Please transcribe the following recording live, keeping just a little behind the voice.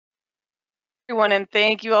Everyone, and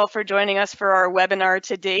thank you all for joining us for our webinar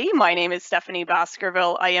today. My name is Stephanie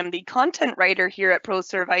Baskerville. I am the content writer here at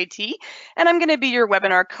ProServe IT, and I'm going to be your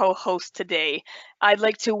webinar co-host today. I'd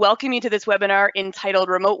like to welcome you to this webinar entitled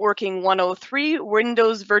Remote Working 103,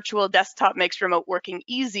 Windows Virtual Desktop Makes Remote Working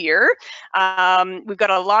Easier. We've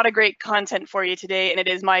got a lot of great content for you today, and it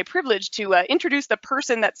is my privilege to introduce the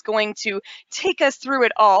person that's going to take us through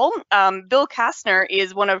it all. Bill Kastner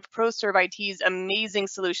is one of ProServe IT's amazing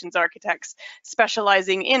solutions architects,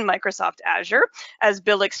 specializing in Microsoft Azure. As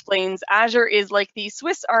Bill explains, Azure is like the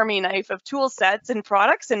Swiss Army knife of tool sets and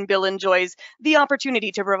products, and Bill enjoys the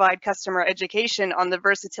opportunity to provide customer education on the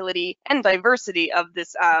versatility and diversity of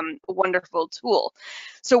this wonderful tool.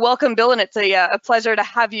 So welcome, Bill, and it's a pleasure to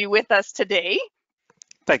have you with us today.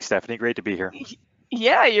 Thanks, Stephanie. Great to be here.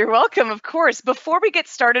 Yeah, you're welcome, of course. Before we get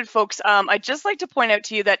started, folks, I'd just like to point out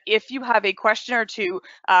to you that if you have a question or two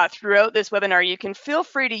throughout this webinar, you can feel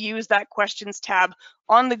free to use that questions tab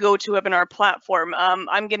on the GoToWebinar platform.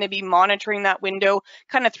 I'm going to be monitoring that window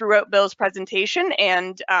kind of throughout Bill's presentation,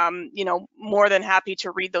 and more than happy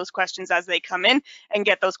to read those questions as they come in and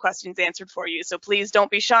get those questions answered for you. So please don't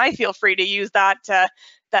be shy. Feel free to use that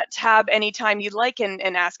tab anytime you'd like, and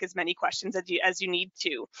ask as many questions as you need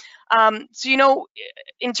to.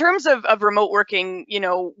 In terms of remote working,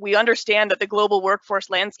 we understand that the global workforce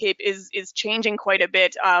landscape is changing quite a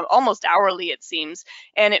bit, almost hourly it seems,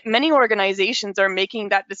 and many organizations are making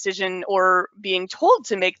that decision, or being told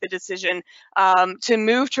to make the decision, to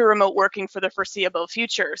move to remote working for the foreseeable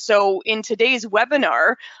future. So in today's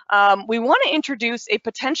webinar, we want to introduce a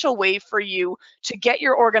potential way for you to get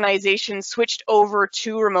your organization switched over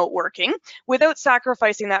to remote working without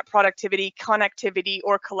sacrificing that productivity, connectivity,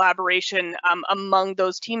 or collaboration among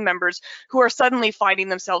those team members who are suddenly finding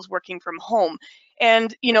themselves working from home.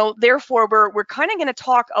 And therefore, we're kind of going to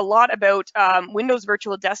talk a lot about Windows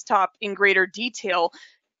Virtual Desktop in greater detail,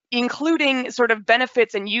 including sort of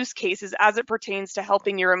benefits and use cases as it pertains to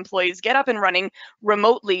helping your employees get up and running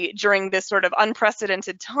remotely during this sort of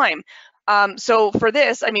unprecedented time. So for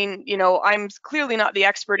this, I'm clearly not the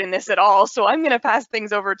expert in this at all, so I'm going to pass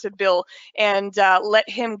things over to Bill and let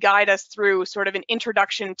him guide us through sort of an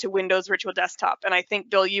introduction to Windows Virtual Desktop. And I think,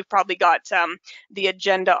 Bill, you've probably got the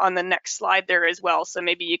agenda on the next slide there as well, so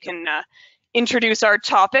maybe you can introduce our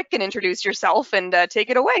topic and introduce yourself and take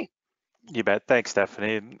it away. You bet. Thanks,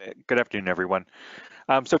 Stephanie. Good afternoon, everyone.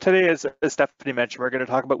 So today, as Stephanie mentioned, we're going to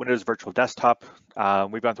talk about Windows Virtual Desktop.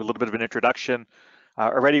 We've gone through a little bit of an introduction.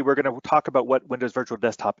 Already, we're going to talk about what Windows Virtual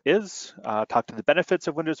Desktop is, talk to the benefits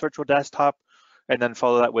of Windows Virtual Desktop, and then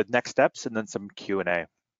follow that with next steps and then some Q&A.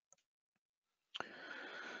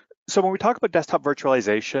 So when we talk about desktop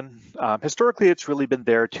virtualization, historically, it's really been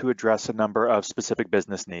there to address a number of specific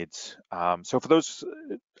business needs. So for those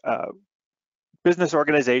business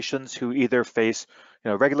organizations who either face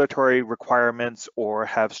regulatory requirements or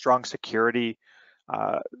have strong security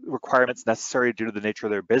requirements necessary due to the nature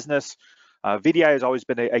of their business, VDI has always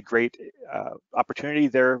been a great opportunity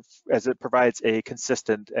there, as it provides a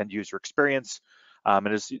consistent end user experience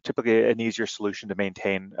and is typically an easier solution to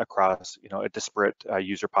maintain across a disparate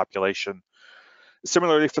user population.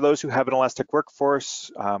 Similarly, for those who have an elastic workforce,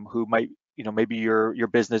 who might maybe your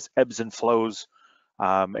business ebbs and flows,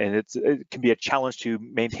 and it can be a challenge to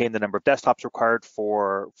maintain the number of desktops required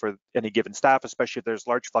for any given staff, especially if there's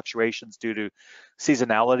large fluctuations due to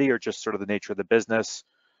seasonality or just sort of the nature of the business.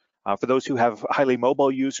 For those who have highly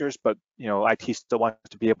mobile users, but IT still wants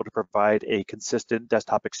to be able to provide a consistent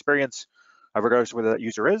desktop experience, regardless of whether that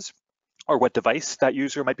user is or what device that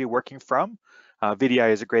user might be working from.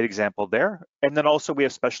 VDI is a great example there. And then also we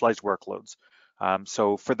have specialized workloads.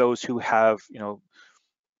 So for those who have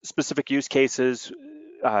specific use cases,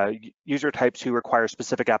 user types who require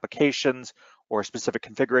specific applications or specific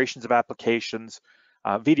configurations of applications,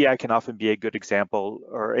 VDI can often be a good example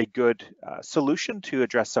or a good solution to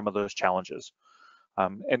address some of those challenges.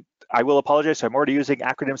 And I will apologize, so I'm already using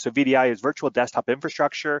acronyms. So VDI is Virtual Desktop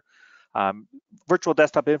Infrastructure. Virtual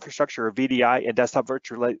Desktop Infrastructure, or VDI, and desktop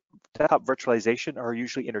virtualization are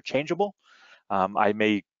usually interchangeable. I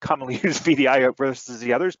may commonly use VDI versus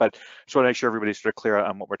the others, but just want to make sure everybody's sort of clear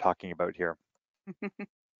on what we're talking about here.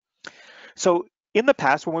 So in the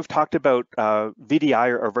past, when we've talked about VDI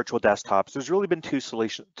or virtual desktops, there's really been two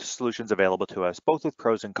solutions available to us, both with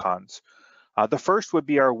pros and cons. The first would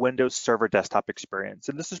be our Windows Server desktop experience,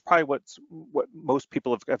 and this is probably what most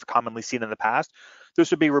people have commonly seen in the past.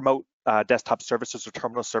 This would be remote desktop services or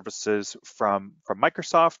terminal services from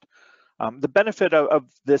Microsoft. The benefit of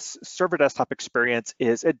this server desktop experience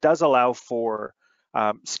is it does allow for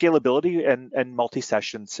scalability and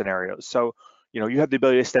multi-session scenarios. So you have the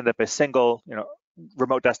ability to stand up a single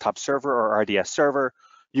remote desktop server or RDS server.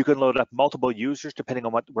 You can load up multiple users depending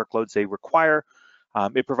on what workloads they require.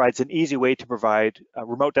 It provides an easy way to provide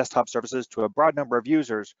remote desktop services to a broad number of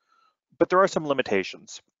users, but there are some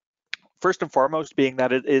limitations. First and foremost being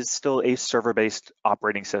that it is still a server-based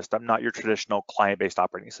operating system, not your traditional client-based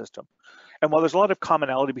operating system. And while there's a lot of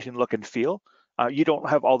commonality between look and feel, you don't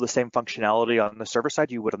have all the same functionality on the server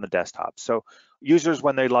side you would on the desktop. So users,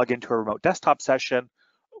 when they log into a remote desktop session,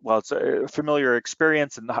 well, it's a familiar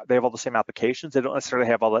experience and they have all the same applications, they don't necessarily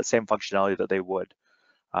have all that same functionality that they would.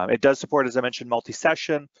 It does support, as I mentioned,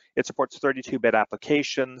 multi-session. It supports 32-bit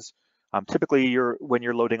applications. Typically, when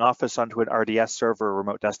you're loading Office onto an RDS server or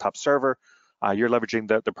remote desktop server, you're leveraging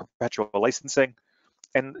the perpetual licensing,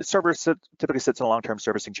 and server typically sits in a long-term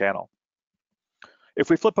servicing channel. If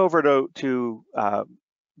we flip over to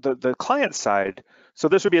the client side, so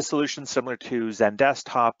this would be a solution similar to Zen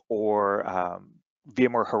Desktop or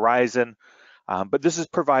VMware Horizon, but this is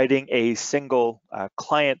providing a single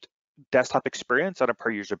client desktop experience on a per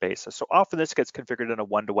user basis. So often this gets configured in a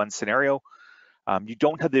one-to-one scenario. You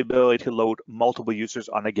don't have the ability to load multiple users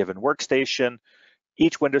on a given workstation.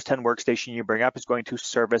 Each Windows 10 workstation you bring up is going to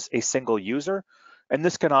service a single user, and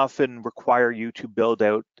this can often require you to build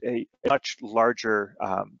out a much larger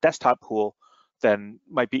desktop pool than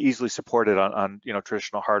might be easily supported on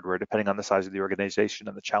traditional hardware, depending on the size of the organization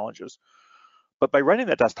and the challenges. But by running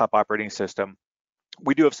that desktop operating system,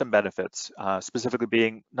 we do have some benefits, specifically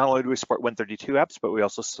being not only do we support Win32 apps, but we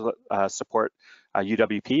also support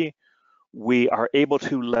UWP. We are able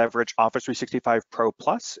to leverage Office 365 Pro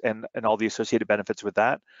Plus and all the associated benefits with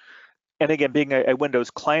that. And again, being a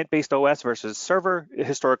Windows client-based OS versus server,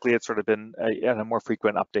 historically it's sort of been a more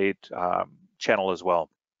frequent update channel as well.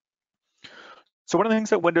 So one of the things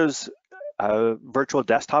that Windows Virtual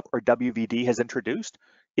Desktop or WVD has introduced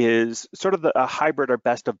is sort of a hybrid or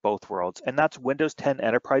best of both worlds, and that's Windows 10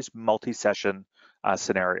 Enterprise multi-session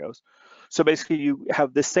scenarios. So basically you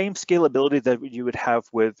have the same scalability that you would have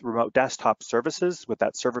with remote desktop services with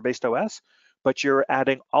that server-based OS, but you're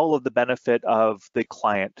adding all of the benefit of the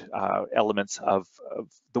client elements of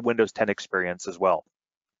the Windows 10 experience as well.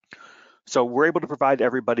 So we're able to provide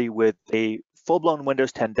everybody with a full-blown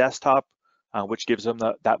Windows 10 desktop, which gives them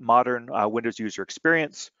that modern Windows user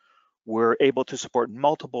experience. We're able to support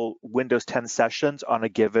multiple Windows 10 sessions on a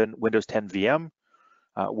given Windows 10 VM.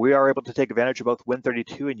 We are able to take advantage of both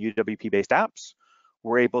Win32 and UWP-based apps.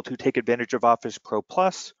 We're able to take advantage of Office Pro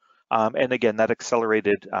Plus, and again, that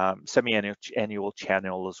accelerated semi-annual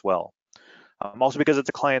channel as well. Also, because it's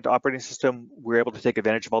a client operating system, we're able to take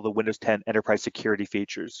advantage of all the Windows 10 enterprise security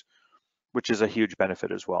features, which is a huge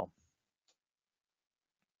benefit as well.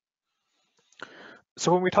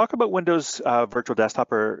 So when we talk about Windows Virtual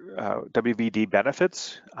Desktop or WVD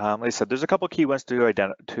benefits, like I said, there's a couple key ones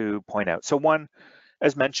to point out. So one,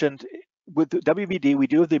 as mentioned, with WVD, we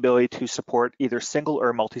do have the ability to support either single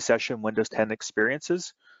or multi-session Windows 10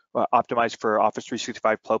 experiences optimized for Office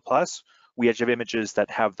 365 Pro Plus. We actually have images that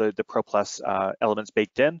have the Pro Plus elements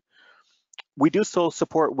baked in. We do still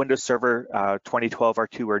support Windows Server 2012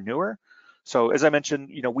 R2 or newer. So as I mentioned,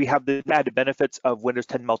 we have the added benefits of Windows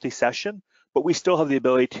 10 multi-session, but we still have the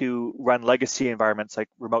ability to run legacy environments like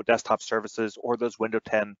remote desktop services or those Windows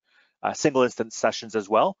 10 single instance sessions as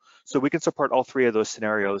well. So we can support all three of those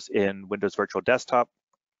scenarios in Windows Virtual Desktop.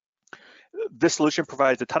 This solution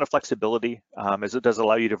provides a ton of flexibility as it does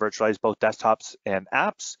allow you to virtualize both desktops and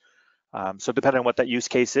apps. So depending on what that use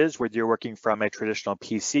case is, whether you're working from a traditional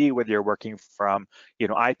PC, whether you're working from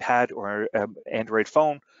iPad or Android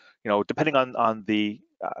phone, depending on the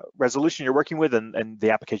resolution you're working with and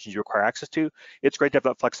the applications you require access to, it's great to have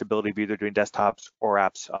that flexibility of either doing desktops or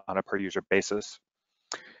apps on a per user basis.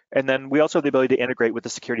 And then we also have the ability to integrate with the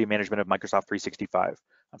security management of Microsoft 365.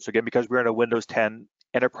 So again, because we're in a Windows 10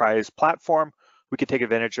 enterprise platform, we can take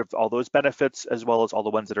advantage of all those benefits as well as all the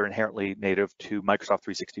ones that are inherently native to Microsoft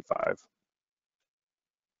 365.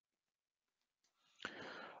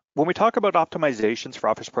 When we talk about optimizations for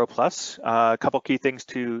Office Pro Plus, a couple key things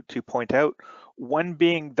to point out. One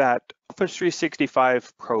being that Office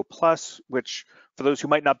 365 Pro Plus, which for those who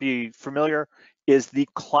might not be familiar, is the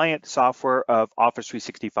client software of Office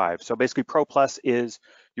 365. So basically Pro Plus is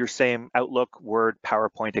your same Outlook, Word,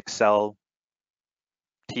 PowerPoint, Excel,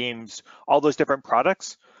 Teams, all those different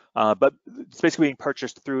products, but it's basically being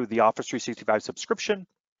purchased through the Office 365 subscription.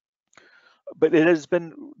 But it has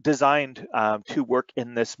been designed to work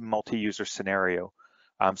in this multi-user scenario.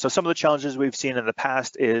 So some of the challenges we've seen in the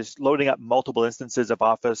past is loading up multiple instances of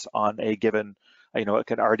Office on a given,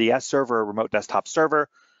 like an RDS server, a remote desktop server.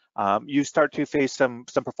 You start to face some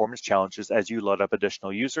performance challenges as you load up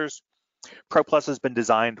additional users. Pro Plus has been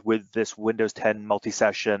designed with this Windows 10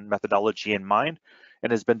 multi-session methodology in mind,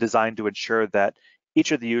 and has been designed to ensure that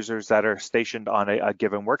each of the users that are stationed on a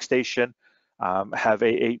given workstation have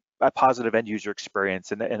a positive end user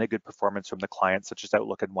experience and a good performance from the client, such as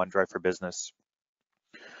Outlook and OneDrive for Business.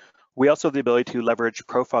 We also have the ability to leverage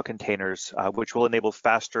profile containers, which will enable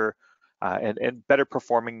faster and better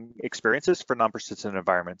performing experiences for non-persistent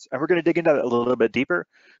environments. And we're going to dig into that a little bit deeper,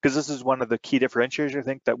 because this is one of the key differentiators, I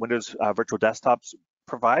think, that Windows Virtual Desktops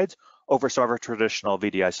provides over some of our traditional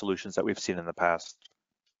VDI solutions that we've seen in the past.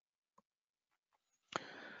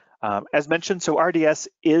 As mentioned, so RDS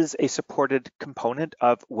is a supported component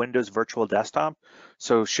of Windows Virtual Desktop.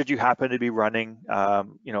 So should you happen to be running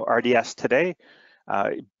RDS today,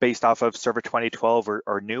 based off of Server 2012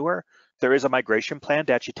 or newer, there is a migration plan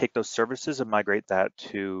to actually take those services and migrate that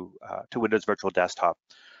to Windows Virtual Desktop.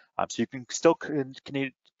 So you can still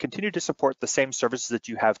continue to support the same services that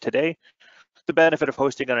you have today. The benefit of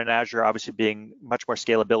hosting on an Azure obviously being much more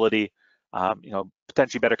scalability,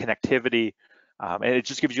 potentially better connectivity, and it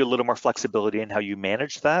just gives you a little more flexibility in how you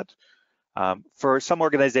manage that. For some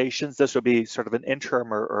organizations, this will be sort of an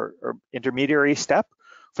interim or intermediary step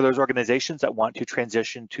for those organizations that want to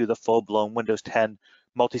transition to the full-blown Windows 10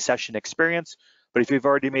 multi-session experience. But if you've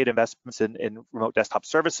already made investments in remote desktop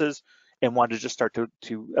services and want to just start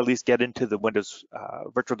to at least get into the Windows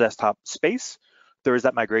Virtual Desktop space, there is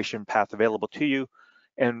that migration path available to you.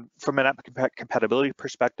 And from an app compatibility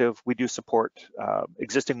perspective, we do support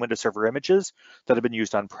existing Windows Server images that have been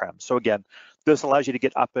used on-prem. So again, this allows you to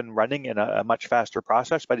get up and running in a much faster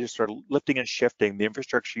process by just sort of lifting and shifting the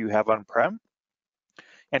infrastructure you have on-prem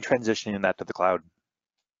and transitioning that to the cloud.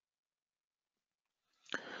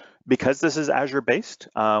 Because this is Azure-based,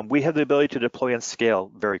 we have the ability to deploy and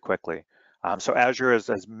scale very quickly. So Azure,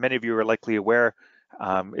 as many of you are likely aware,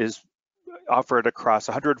 is offered across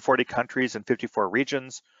 140 countries and 54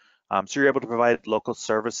 regions. So you're able to provide local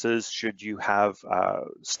services should you have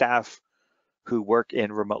staff who work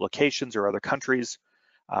in remote locations or other countries.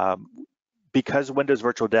 Because Windows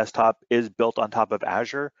Virtual Desktop is built on top of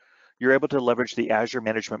Azure, you're able to leverage the Azure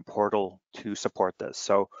Management Portal to support this.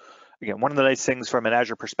 So again, one of the nice things from an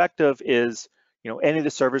Azure perspective is, any of the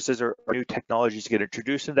services or new technologies get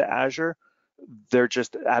introduced into Azure, they're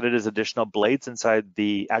just added as additional blades inside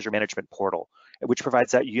the Azure Management Portal, which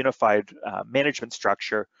provides that unified management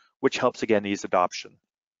structure, which helps, again, ease adoption.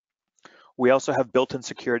 We also have built-in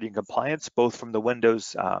security and compliance, both from the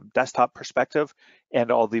Windows desktop perspective and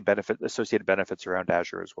all the associated benefits around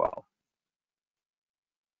Azure as well.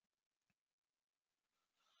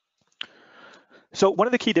 So one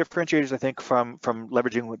of the key differentiators, I think, from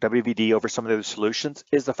leveraging WVD over some of the other solutions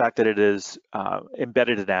is the fact that it is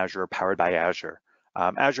embedded in Azure, powered by Azure.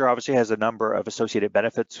 Azure obviously has a number of associated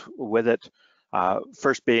benefits with it.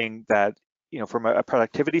 First being that, from a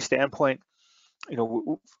productivity standpoint,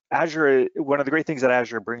 Azure, one of the great things that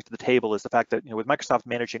Azure brings to the table is the fact that, with Microsoft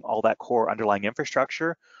managing all that core underlying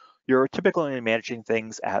infrastructure, you're typically managing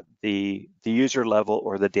things at the user level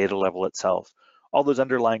or the data level itself. All those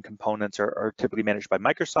underlying components are typically managed by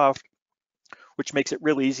Microsoft, which makes it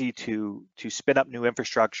really easy to spin up new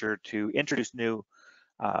infrastructure, to introduce new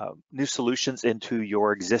solutions into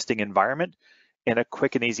your existing environment in a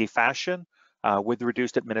quick and easy fashion with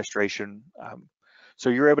reduced administration. So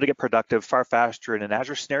you're able to get productive far faster in an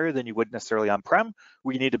Azure scenario than you would necessarily on-prem,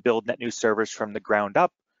 where you need to build net new servers from the ground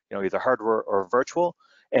up, either hardware or virtual,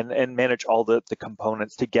 and manage all the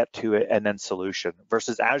components to get to an end solution.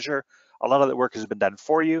 Versus Azure, a lot of the work has been done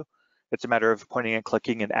for you. It's a matter of pointing and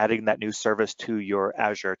clicking and adding that new service to your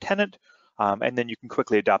Azure tenant, and then you can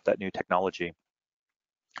quickly adopt that new technology.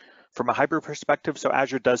 From a hybrid perspective, so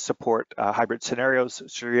Azure does support hybrid scenarios,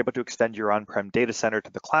 so you're able to extend your on-prem data center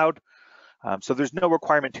to the cloud. So there's no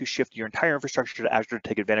requirement to shift your entire infrastructure to Azure to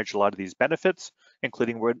take advantage of a lot of these benefits,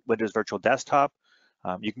 including Windows Virtual Desktop.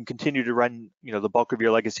 You can continue to run, the bulk of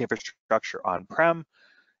your legacy infrastructure on-prem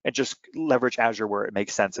and just leverage Azure where it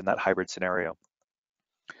makes sense in that hybrid scenario.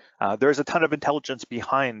 There's a ton of intelligence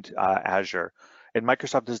behind Azure, and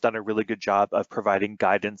Microsoft has done a really good job of providing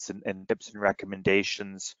guidance and tips and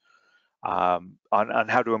recommendations on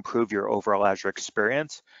how to improve your overall Azure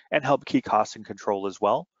experience and help key costs and control as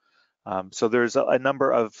well. So there's a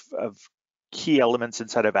number of key elements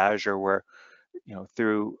inside of Azure where,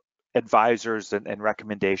 through advisors and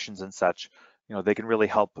recommendations and such, they can really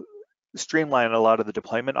help streamline a lot of the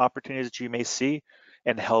deployment opportunities that you may see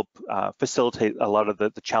and help facilitate a lot of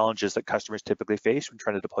the challenges that customers typically face when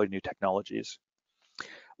trying to deploy new technologies.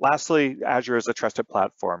 Lastly, Azure is a trusted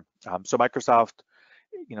platform. So Microsoft,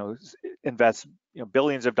 invests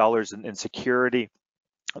billions of dollars in security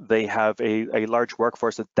They have a large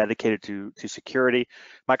workforce that's dedicated to security.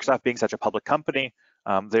 Microsoft being such a public company,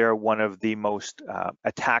 they are one of the most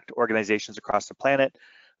attacked organizations across the planet.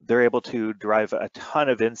 They're able to derive a ton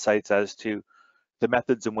of insights as to the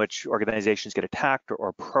methods in which organizations get attacked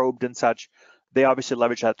or probed and such. They obviously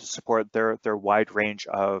leverage that to support their wide range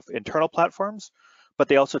of internal platforms, but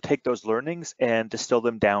they also take those learnings and distill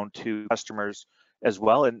them down to customers as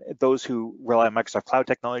well. And those who rely on Microsoft Cloud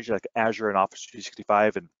technology like Azure and Office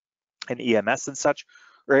 365 and EMS and such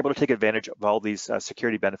are able to take advantage of all these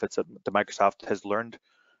security benefits that the Microsoft has learned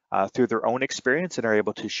through their own experience and are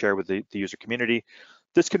able to share with the user community.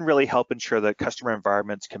 This can really help ensure that customer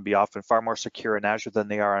environments can be often far more secure in Azure than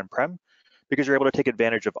they are on-prem, because you're able to take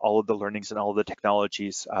advantage of all of the learnings and all of the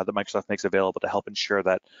technologies that Microsoft makes available to help ensure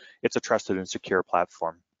that it's a trusted and secure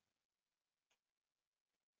platform.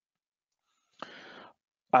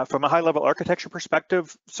 From a high-level architecture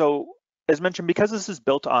perspective, so as mentioned, because this is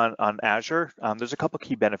built on Azure, there's a couple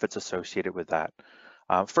key benefits associated with that.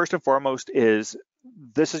 First and foremost is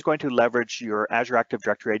this is going to leverage your Azure Active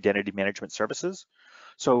Directory Identity Management Services.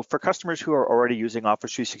 So for customers who are already using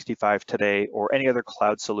Office 365 today or any other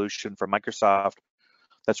cloud solution from Microsoft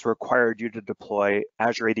that's required you to deploy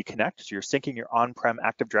Azure AD Connect, so you're syncing your on-prem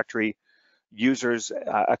Active Directory users'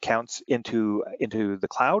 accounts into the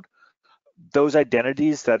cloud, those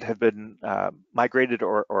identities that have been migrated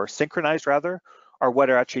or synchronized rather are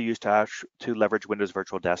what are actually used to leverage Windows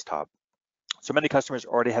Virtual Desktop. So many customers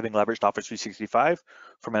already having leveraged Office 365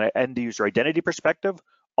 from an end user identity perspective,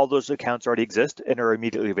 all those accounts already exist and are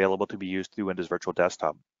immediately available to be used through Windows Virtual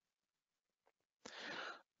Desktop.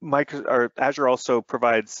 Azure also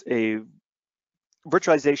provides a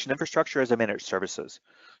virtualization infrastructure as a managed services.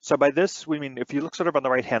 So by this, we mean if you look sort of on the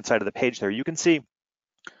right-hand side of the page there, you can see,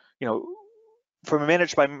 from a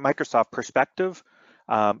managed by Microsoft perspective,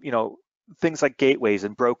 things like gateways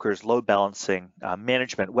and brokers, load balancing,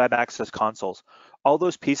 management, web access consoles, all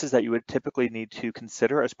those pieces that you would typically need to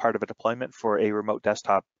consider as part of a deployment for a remote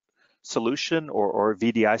desktop solution or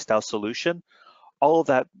VDI style solution, all of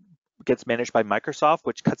that gets managed by Microsoft,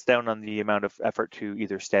 which cuts down on the amount of effort to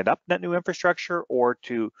either stand up net new infrastructure or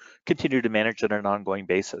to continue to manage it on an ongoing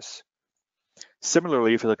basis.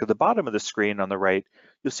 Similarly, if you look at the bottom of the screen on the right,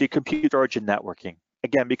 you'll see compute origin networking.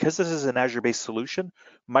 Again, because this is an Azure-based solution,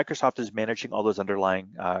 Microsoft is managing all those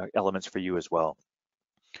underlying elements for you as well.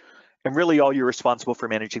 And really all you're responsible for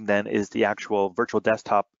managing then is the actual virtual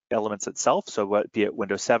desktop elements itself. So be it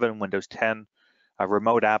Windows 7, Windows 10, a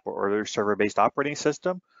remote app, or other server-based operating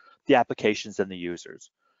system, the applications and the users.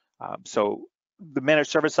 So the managed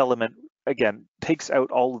service element, again, takes out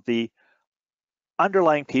all of the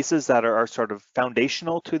underlying pieces that are sort of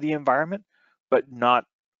foundational to the environment, but not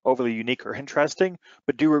overly unique or interesting,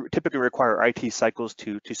 but do typically require IT cycles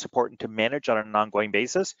to support and to manage on an ongoing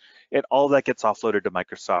basis. And all that gets offloaded to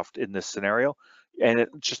Microsoft in this scenario. And it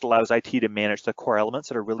just allows IT to manage the core elements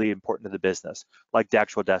that are really important to the business, like the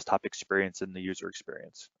actual desktop experience and the user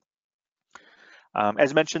experience.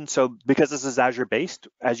 As mentioned, so because this is Azure based,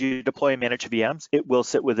 as you deploy and manage VMs, it will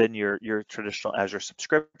sit within your traditional Azure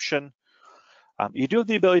subscription. You do have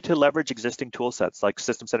the ability to leverage existing tool sets like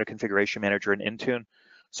System Center Configuration Manager and Intune.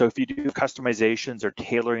 So if you do customizations or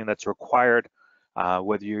tailoring that's required,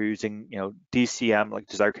 whether you're using DCM, like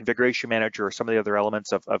Desired Configuration Manager, or some of the other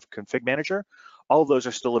elements of Config Manager, all of those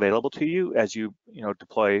are still available to you as you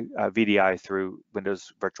deploy VDI through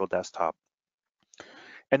Windows Virtual Desktop.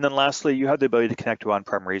 And then lastly, you have the ability to connect to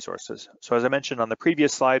on-prem resources. So as I mentioned on the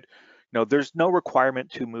previous slide, there's no requirement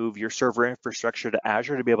to move your server infrastructure to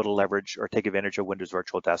Azure to be able to leverage or take advantage of Windows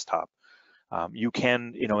Virtual Desktop. You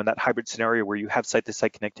can, in that hybrid scenario where you have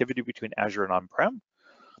site-to-site connectivity between Azure and on-prem,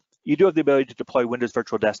 you do have the ability to deploy Windows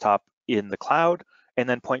Virtual Desktop in the cloud and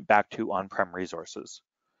then point back to on-prem resources.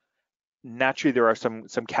 Naturally, there are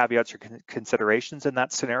some caveats or considerations in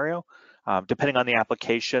that scenario. Depending on the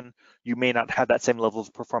application, you may not have that same level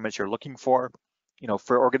of performance you're looking for.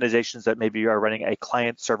 For organizations that maybe are running a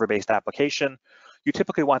client server-based application, you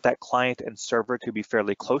typically want that client and server to be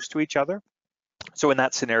fairly close to each other. So in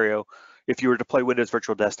that scenario, if you were to deploy Windows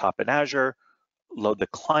Virtual Desktop in Azure, load the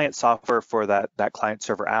client software for that client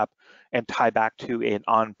server app, and tie back to an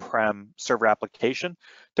on-prem server application,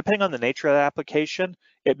 depending on the nature of that application,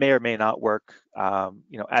 it may or may not work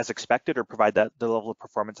as expected or provide the level of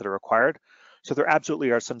performance that are required. So there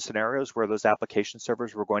absolutely are some scenarios where those application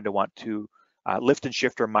servers we're going to want to lift and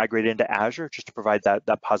shift or migrate into Azure just to provide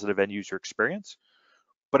that positive end user experience.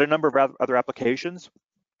 But a number of other applications,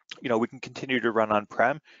 we can continue to run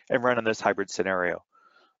on-prem and run in this hybrid scenario.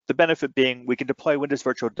 The benefit being we can deploy Windows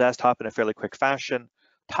Virtual Desktop in a fairly quick fashion,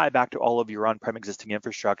 tie back to all of your on-prem existing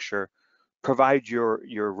infrastructure, provide your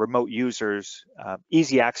remote users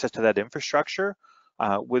easy access to that infrastructure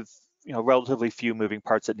with relatively few moving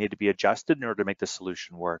parts that need to be adjusted in order to make the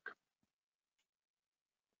solution work.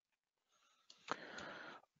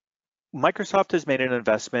 Microsoft has made an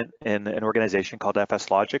investment in an organization called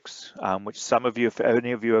FSLogix, which some of you, if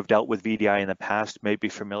any of you have dealt with VDI in the past, may be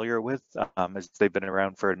familiar with, as they've been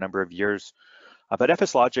around for a number of years. But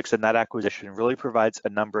FSLogix and that acquisition really provides a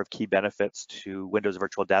number of key benefits to Windows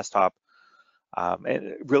Virtual Desktop,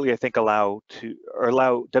 and really I think allow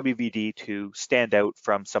WVD to stand out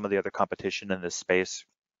from some of the other competition in this space.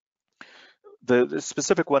 The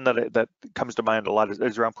specific one that comes to mind a lot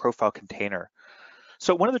is around profile container.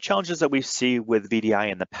 So one of the challenges that we see with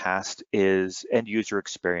VDI in the past is end user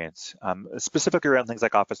experience, specifically around things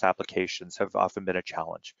like Office applications have often been a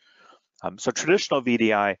challenge. So traditional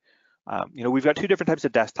VDI, we've got two different types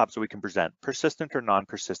of desktops that we can present, persistent or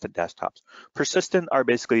non-persistent desktops. Persistent are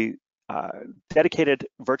basically dedicated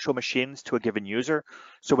virtual machines to a given user.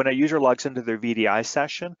 So when a user logs into their VDI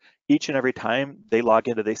session, each and every time they log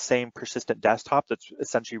into the same persistent desktop that's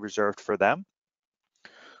essentially reserved for them,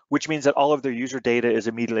 which means that all of their user data is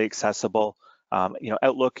immediately accessible.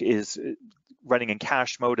 Outlook is running in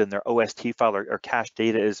cache mode and their OST file or cache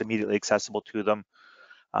data is immediately accessible to them.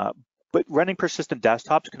 But running persistent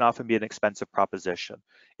desktops can often be an expensive proposition.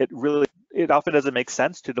 It often doesn't make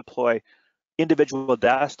sense to deploy individual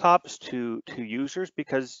desktops to users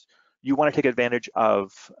because you want to take advantage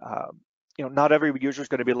of not every user is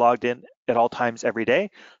going to be logged in at all times every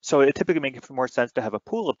day. So it typically makes more sense to have a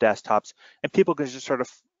pool of desktops and people can just sort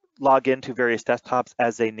of log into various desktops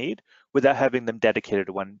as they need without having them dedicated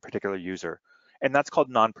to one particular user. And that's called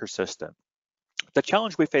non-persistent. The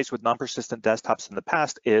challenge we face with non-persistent desktops in the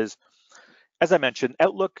past is, as I mentioned,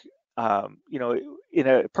 Outlook, in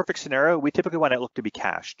a perfect scenario, we typically want Outlook to be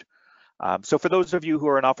cached. So for those of you who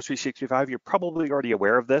are in Office 365, you're probably already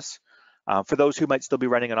aware of this. For those who might still be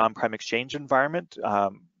running an on-prem Exchange environment,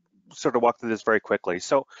 sort of walk through this very quickly.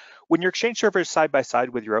 So when your Exchange server is side by side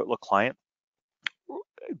with your Outlook client,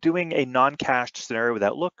 doing a non-cached scenario with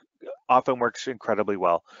Outlook often works incredibly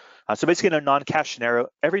well. So basically in a non-cached scenario,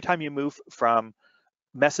 every time you move from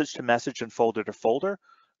message to message and folder to folder,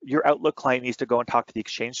 your Outlook client needs to go and talk to the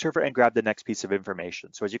Exchange server and grab the next piece of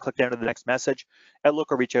information. So as you click down to the next message,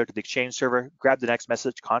 Outlook will reach out to the Exchange server, grab the next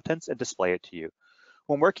message contents and display it to you.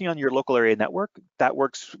 When working on your local area network, that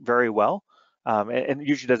works very well and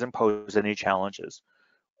usually doesn't pose any challenges.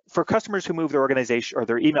 For customers who move their organization or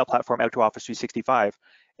their email platform out to Office 365,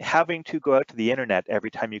 having to go out to the internet every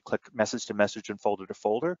time you click message to message and folder to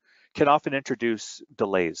folder can often introduce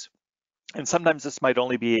delays. And sometimes this might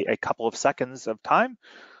only be a couple of seconds of time,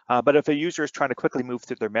 but if a user is trying to quickly move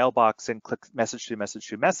through their mailbox and click message to message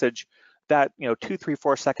to message, that 2, 3,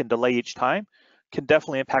 4 second delay each time can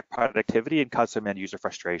definitely impact productivity and cause some end user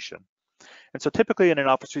frustration. And so typically in an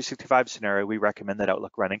Office 365 scenario, we recommend that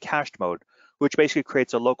Outlook run in cached mode, which basically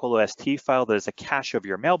creates a local OST file that is a cache of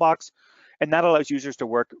your mailbox. And that allows users to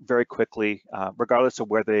work very quickly, regardless of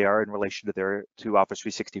where they are in relation to Office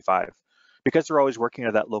 365. Because they're always working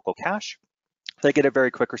on that local cache, they get a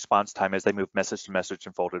very quick response time as they move message to message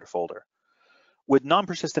and folder to folder. With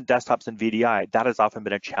non-persistent desktops in VDI, that has often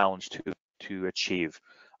been a challenge to achieve.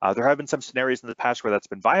 There have been some scenarios in the past where that's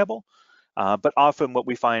been viable, but often what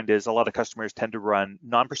we find is a lot of customers tend to run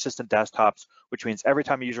non-persistent desktops, which means every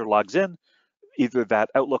time a user logs in, either that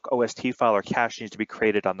Outlook OST file or cache needs to be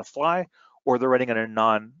created on the fly, or they're running in a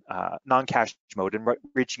non-cached mode and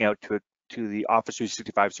reaching out to the Office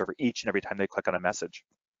 365 server each and every time they click on a message.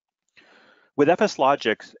 With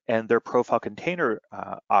FSLogix and their profile container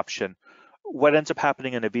option, what ends up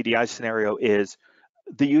happening in a VDI scenario is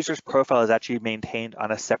the user's profile is actually maintained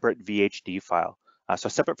on a separate VHD file, so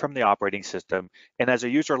separate from the operating system. And as a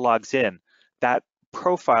user logs in, that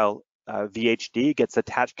profile VHD gets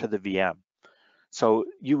attached to the VM. So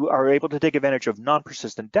you are able to take advantage of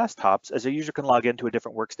non-persistent desktops as a user can log into a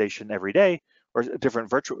different workstation every day or a different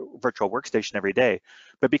virtual workstation every day.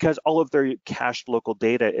 But because all of their cached local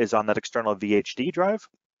data is on that external VHD drive,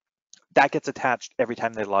 that gets attached every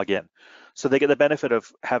time they log in. So they get the benefit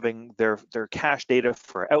of having their cache data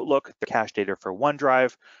for Outlook, their cache data for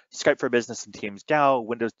OneDrive, Skype for Business and Teams Gal,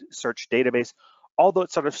 Windows Search Database. All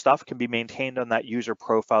that sort of stuff can be maintained on that user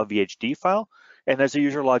profile VHD file. And as a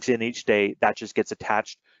user logs in each day, that just gets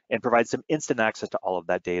attached and provides them instant access to all of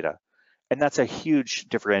that data. And that's a huge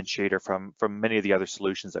differentiator from many of the other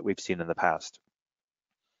solutions that we've seen in the past.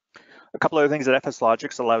 A couple other things that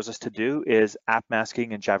FSLogix allows us to do is app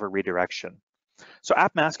masking and Java redirection. So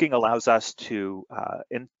app masking allows us to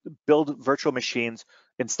build virtual machines,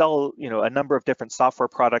 install a number of different software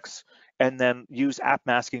products, and then use app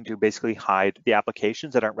masking to basically hide the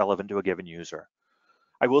applications that aren't relevant to a given user.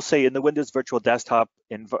 I will say in the Windows Virtual Desktop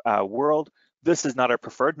world, this is not our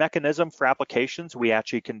preferred mechanism for applications. We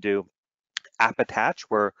actually can do app attach,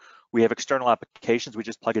 where we have external applications, we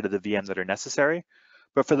just plug into the VM that are necessary.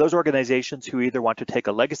 But for those organizations who either want to take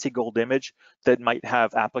a legacy gold image that might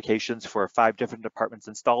have applications for 5 different departments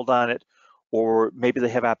installed on it, or maybe they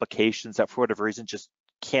have applications that for whatever reason just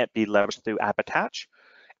can't be leveraged through app attach,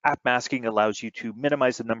 app masking allows you to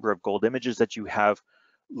minimize the number of gold images that you have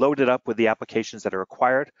loaded up with the applications that are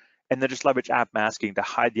required, and then just leverage app masking to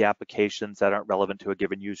hide the applications that aren't relevant to a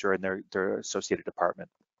given user and their associated department.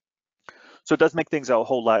 So it does make things a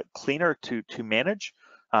whole lot cleaner to manage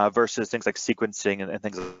versus things like sequencing and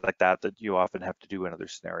things like that you often have to do in other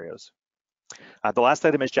scenarios. The last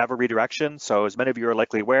item is Java redirection. So as many of you are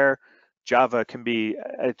likely aware, Java can be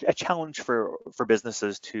a challenge for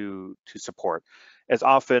businesses to support, as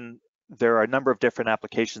often there are a number of different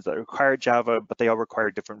applications that require Java, but they all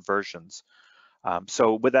require different versions.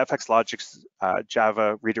 So with FXLogic's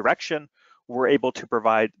Java redirection, we're able to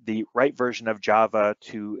provide the right version of Java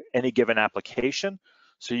to any given application.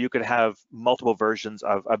 So you could have multiple versions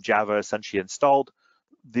of Java essentially installed.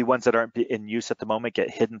 The ones that aren't in use at the moment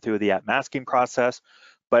get hidden through the app masking process,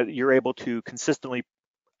 but you're able to consistently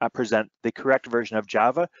present the correct version of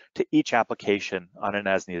Java to each application on an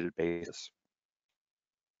as-needed basis.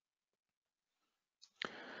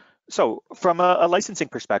 So from a licensing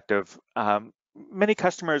perspective, many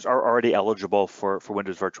customers are already eligible for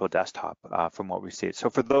Windows Virtual Desktop from what we see. So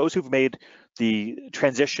for those who've made the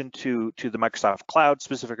transition to the Microsoft Cloud,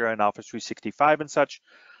 specifically on Office 365 and such,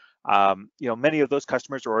 many of those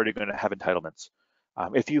customers are already going to have entitlements.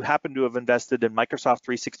 If you happen to have invested in Microsoft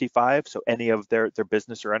 365, so any of their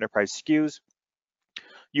business or enterprise SKUs,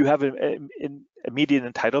 you have an immediate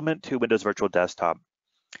entitlement to Windows Virtual Desktop.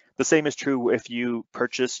 The same is true if you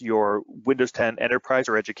purchase your Windows 10 enterprise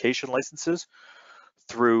or education licenses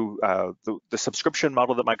through the subscription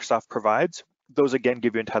model that Microsoft provides. Those again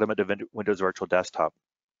give you entitlement to Windows Virtual Desktop.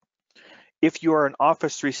 If you are an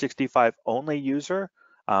Office 365 only user,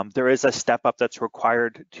 there is a step up that's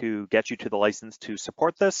required to get you to the license to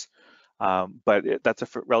support this, but that's a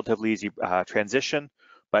relatively easy transition.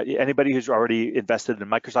 But anybody who's already invested in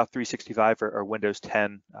Microsoft 365 or Windows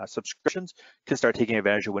 10 subscriptions can start taking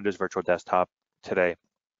advantage of Windows Virtual Desktop today.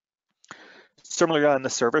 Similarly on the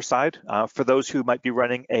server side, for those who might be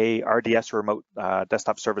running a RDS or Remote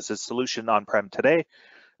Desktop Services solution on-prem today,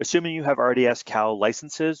 assuming you have RDS Cal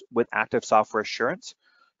licenses with active software assurance,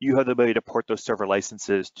 you have the ability to port those server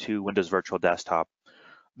licenses to Windows Virtual Desktop.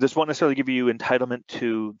 This won't necessarily give you entitlement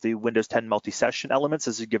to the Windows 10 multi-session elements.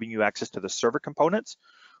 This is giving you access to the server components,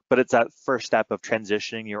 but it's that first step of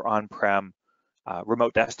transitioning your on-prem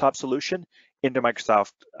remote desktop solution into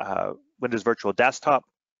Microsoft Windows Virtual Desktop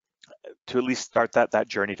to at least start that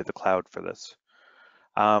journey to the cloud for this.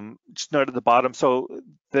 Just note at the bottom, so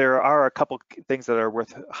there are a couple things that are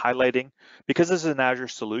worth highlighting. Because this is an Azure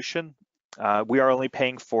solution, we are only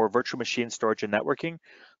paying for virtual machine storage and networking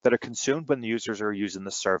that are consumed when the users are using the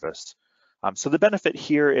service. So the benefit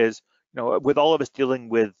here is, with all of us dealing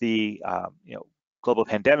with the global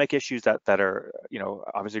pandemic issues that are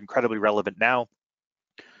obviously incredibly relevant now,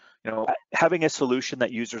 having a solution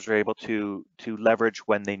that users are able to leverage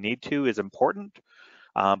when they need to is important.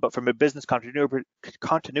 But from a business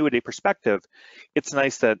continuity perspective, it's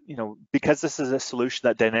nice that, because this is a solution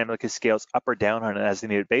that dynamically scales up or down on an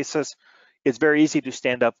as-needed basis, it's very easy to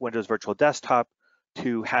stand up Windows Virtual Desktop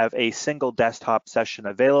to have a single desktop session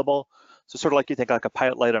available. So sort of like you think like a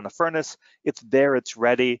pilot light on a furnace, it's there, it's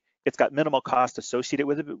ready, it's got minimal cost associated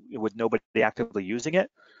with it, with nobody actively using it,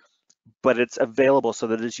 but it's available so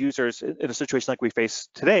that as users in a situation like we face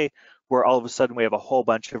today, where all of a sudden we have a whole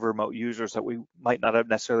bunch of remote users that we might not have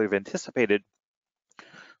necessarily have anticipated,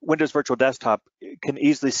 Windows Virtual Desktop can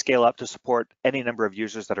easily scale up to support any number of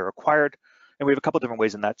users that are required. And we have a couple different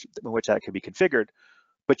ways in which that can be configured.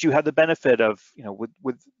 But you have the benefit of,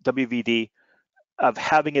 with WVD, of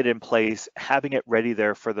having it in place, having it ready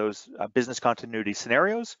there for those business continuity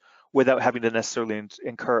scenarios without having to necessarily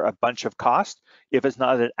incur a bunch of cost if it's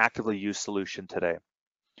not an actively used solution today.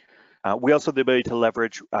 We also have the ability to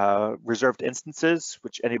leverage reserved instances,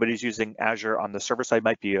 which anybody who's using Azure on the server side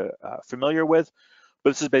might be familiar with.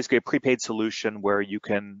 But this is basically a prepaid solution where you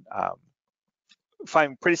can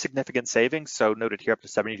find pretty significant savings. So noted here up to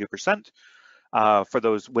 72% for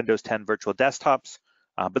those Windows 10 virtual desktops.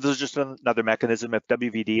 But this is just another mechanism. If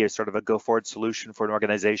WVD is sort of a go-forward solution for an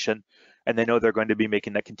organization, and they know they're going to be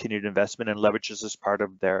making that continued investment and leverages as part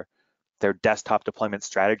of their desktop deployment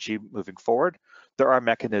strategy moving forward, there are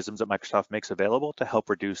mechanisms that Microsoft makes available to help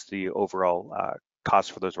reduce the overall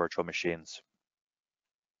cost for those virtual machines.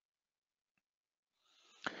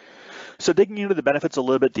 So digging into the benefits a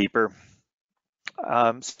little bit deeper.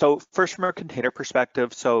 So first, from a container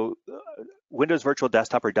perspective, so Windows Virtual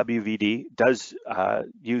Desktop, or WVD, does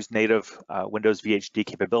use native Windows VHD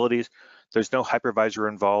capabilities. There's no hypervisor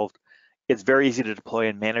involved. It's very easy to deploy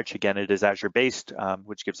and manage. Again, it is Azure-based,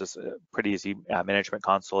 which gives us a pretty easy management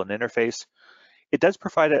console and interface. It does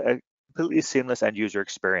provide a completely seamless end user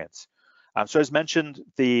experience. So as mentioned,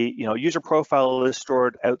 the user profile is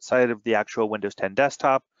stored outside of the actual Windows 10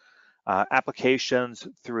 desktop. Applications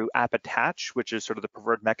through app attach, which is sort of the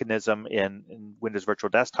preferred mechanism in Windows Virtual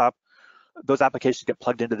Desktop. Those applications get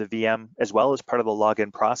plugged into the VM as well as part of the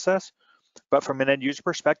login process. But from an end user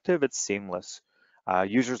perspective, it's seamless.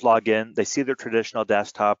 Users log in, they see their traditional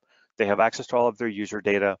desktop, they have access to all of their user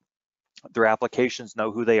data, their applications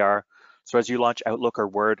know who they are. So as you launch Outlook or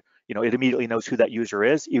Word, it immediately knows who that user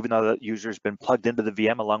is, even though that user's been plugged into the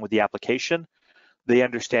VM along with the application. They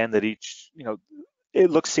understand that it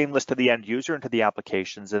looks seamless to the end user and to the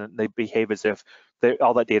applications, and they behave as if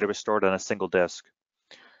all that data was stored on a single disk.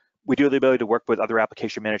 We do have the ability to work with other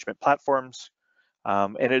application management platforms,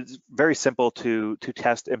 and it's very simple to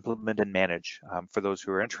test, implement, and manage for those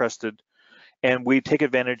who are interested. And we take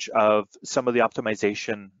advantage of some of the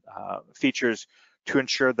optimization features to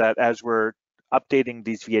ensure that as we're updating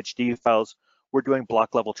these VHD files, we're doing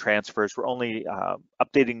block level transfers. We're only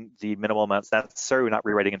updating the minimal amounts necessary. We're not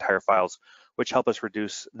rewriting entire files, which help us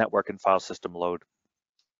reduce network and file system load.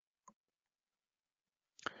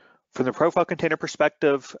 From the profile container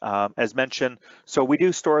perspective, as mentioned, so we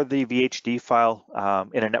do store the VHD file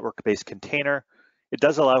in a network-based container. It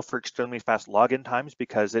does allow for extremely fast login times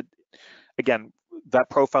because again, that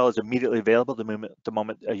profile is immediately available the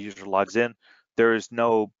moment a user logs in. There is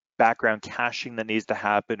no background caching that needs to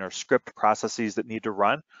happen or script processes that need to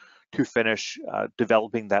run to finish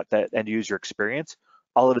developing that end user experience.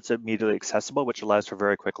 All of it's immediately accessible, which allows for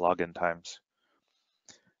very quick login times.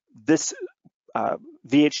 This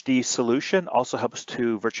VHD solution also helps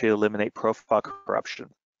to virtually eliminate profile corruption.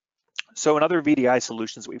 So in other VDI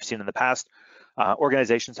solutions that we've seen in the past,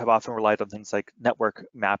 organizations have often relied on things like network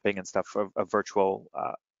mapping and stuff of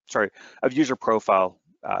user profile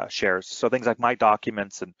shares. So things like my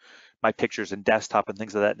documents and my pictures and desktop and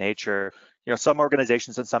things of that nature. Some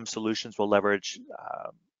organizations and some solutions will leverage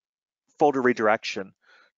folder redirection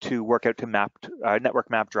to work out to network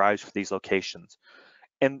map drives for these locations.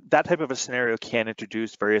 And that type of a scenario can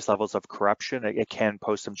introduce various levels of corruption. It can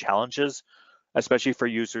pose some challenges, especially for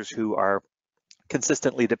users who are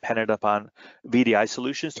consistently dependent upon VDI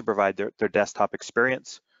solutions to provide their desktop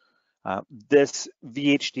experience. This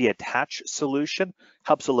VHD attach solution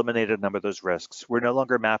helps eliminate a number of those risks. We're no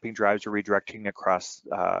longer mapping drives or redirecting across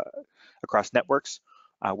networks.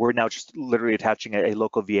 We're now just literally attaching a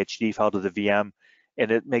local VHD file to the VM,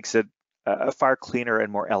 and it makes it a far cleaner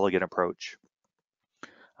and more elegant approach.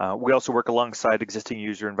 We also work alongside existing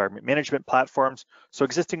user environment management platforms. So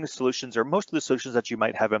existing solutions, or most of the solutions that you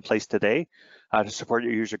might have in place today to support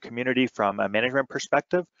your user community from a management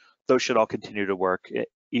perspective, those should all continue to work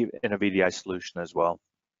in a VDI solution as well.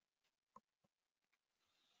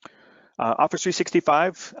 Office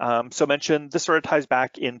 365, so mentioned, this sort of ties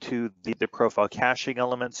back into the profile caching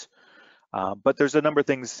elements, but there's a number of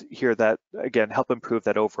things here that, again, help improve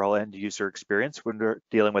that overall end user experience when we're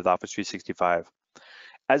dealing with Office 365.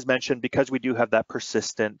 As mentioned, because we do have that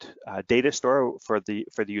persistent data store for the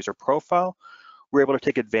user profile, we're able to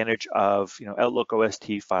take advantage of Outlook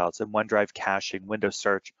OST files and OneDrive caching, Windows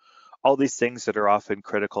search, all these things that are often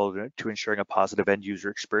critical to ensuring a positive end user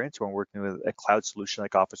experience when working with a cloud solution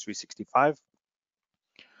like Office 365.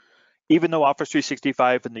 Even though Office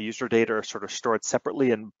 365 and the user data are sort of stored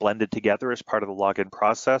separately and blended together as part of the login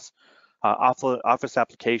process, Office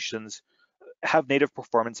applications have native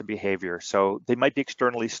performance and behavior. So they might be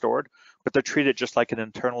externally stored, but they're treated just like an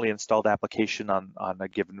internally installed application on a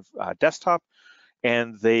given desktop,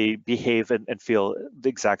 and they behave and feel the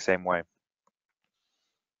exact same way.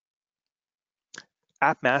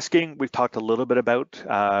 App masking, we've talked a little bit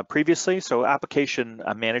about previously. So application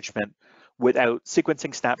management without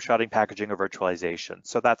sequencing, snapshotting, packaging, or virtualization.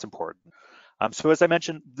 So that's important. So as I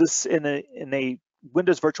mentioned, this in a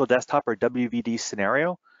Windows Virtual Desktop or WVD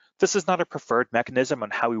scenario, this is not a preferred mechanism on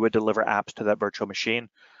how we would deliver apps to that virtual machine.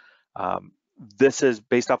 This is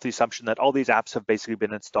based off the assumption that all these apps have basically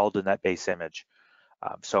been installed in that base image.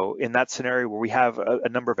 So in that scenario where we have a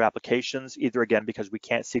number of applications, either again because we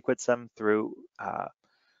can't sequence them through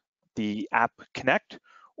the app connect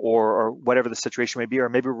or whatever the situation may be, or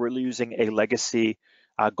maybe we're using a legacy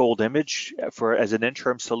gold image as an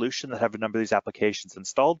interim solution that have a number of these applications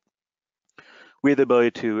installed. We have the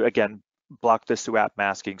ability to, again, block this through app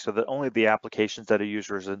masking so that only the applications that a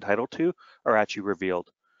user is entitled to are actually revealed.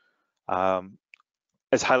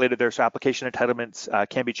 As highlighted there, so application entitlements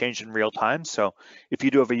can be changed in real time. So if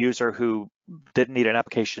you do have a user who didn't need an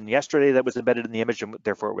application yesterday that was embedded in the image and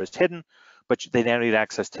therefore it was hidden, but they now need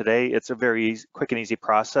access today, it's a very quick and easy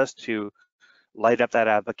process to light up that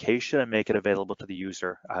application and make it available to the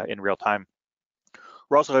user in real time.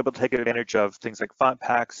 We're also able to take advantage of things like font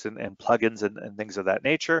packs and plugins and things of that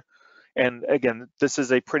nature. And again, this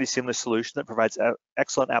is a pretty seamless solution that provides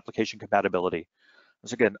excellent application compatibility.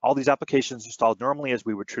 So again, all these applications are installed normally as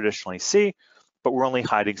we would traditionally see, but we're only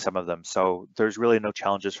hiding some of them. So there's really no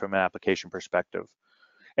challenges from an application perspective.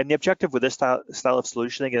 And the objective with this style of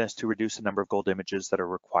solution, again, is to reduce the number of gold images that are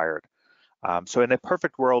required. So in a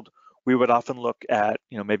perfect world, we would often look at,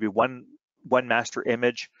 maybe one master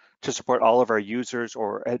image to support all of our users,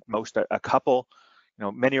 or at most a couple.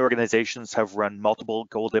 Many organizations have run multiple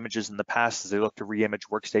gold images in the past as they look to re-image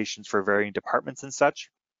workstations for varying departments and such.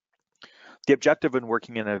 The objective in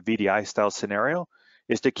working in a VDI style scenario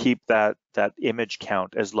is to keep that image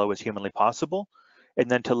count as low as humanly possible, and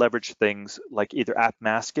then to leverage things like either app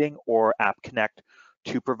masking or app connect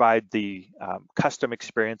to provide the custom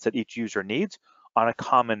experience that each user needs on a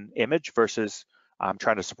common image versus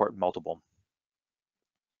trying to support multiple.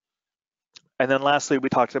 And then lastly, we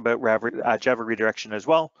talked about Java redirection as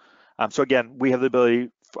well. So again, we have the ability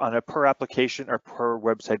on a per application or per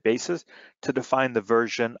website basis to define the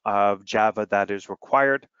version of Java that is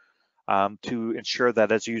required to ensure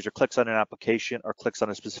that as a user clicks on an application or clicks on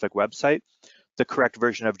a specific website, the correct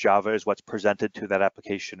version of Java is what's presented to that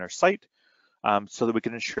application or site, so that we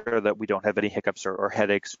can ensure that we don't have any hiccups or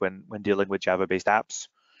headaches when dealing with Java-based apps.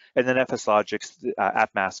 And then FSLogic's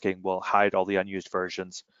app masking will hide all the unused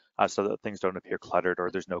versions so that things don't appear cluttered or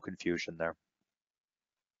there's no confusion there.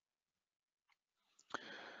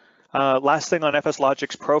 Last thing on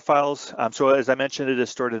FSLogic's profiles. So as I mentioned, it is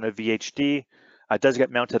stored in a VHD. It does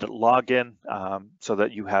get mounted at login so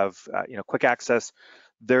that you have quick access.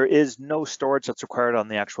 There is no storage that's required on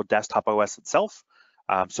the actual desktop OS itself.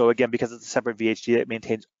 So again, because it's a separate VHD that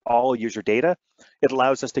maintains all user data, it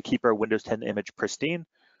allows us to keep our Windows 10 image pristine.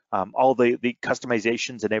 All the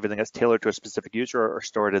customizations and everything that's tailored to a specific user are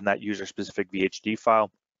stored in that user-specific VHD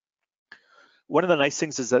file. One of the nice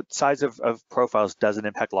things is that size of profiles doesn't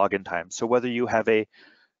impact login time. So whether you have a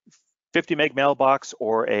 50 meg mailbox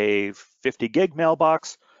or a 50 gig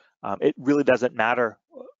mailbox, it really doesn't matter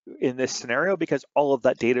in this scenario because all of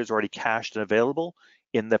that data is already cached and available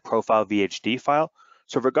in the profile VHD file.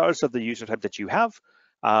 So regardless of the user type that you have,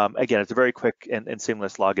 again, it's a very quick and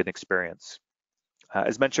seamless login experience.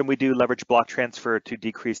 As mentioned, we do leverage block transfer to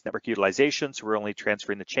decrease network utilization, so we're only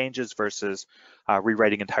transferring the changes versus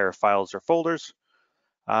rewriting entire files or folders.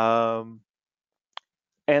 And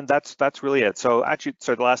that's really it. So actually,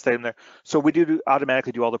 sorry, the last item there. So we do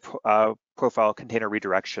automatically do all the profile container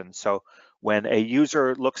redirection. So when a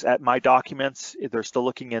user looks at My Documents, they're still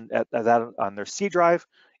looking at that on their C drive.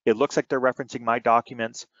 It looks like they're referencing My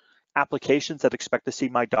Documents. Applications that expect to see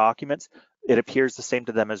My Documents, it appears the same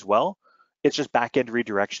to them as well. It's just back-end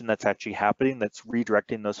redirection that's actually happening that's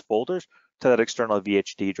redirecting those folders to that external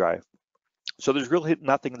VHD drive. So there's really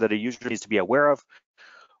nothing that a user needs to be aware of.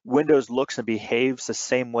 Windows looks and behaves the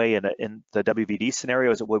same way in the WVD scenario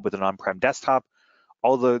as it would with an on-prem desktop.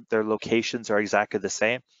 All their locations are exactly the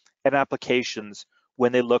same. And applications,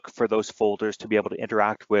 when they look for those folders to be able to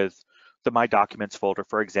interact with the My Documents folder,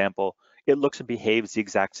 for example, it looks and behaves the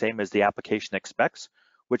exact same as the application expects,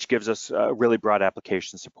 which gives us really broad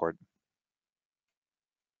application support.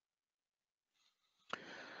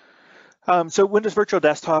 So Windows Virtual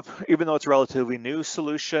Desktop, even though it's a relatively new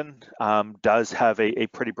solution, does have a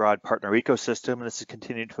pretty broad partner ecosystem, and this is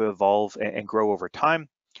continuing to evolve and grow over time.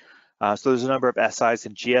 So there's a number of SIs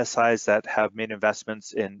and GSIs that have made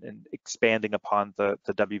investments in expanding upon the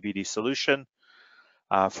WVD solution.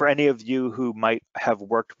 For any of you who might have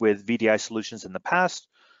worked with VDI solutions in the past,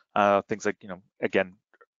 things like, again,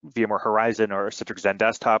 VMware Horizon or Citrix Zen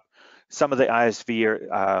Desktop, some of the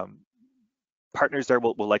ISV partners there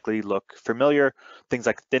will likely look familiar. Things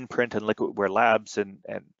like ThinPrint and Liquidware Labs and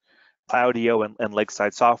Cloudio and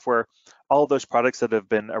Lakeside Software, all of those products that have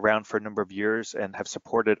been around for a number of years and have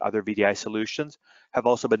supported other VDI solutions have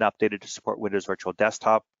also been updated to support Windows Virtual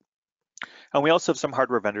Desktop. And we also have some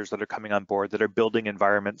hardware vendors that are coming on board that are building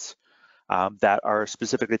environments that are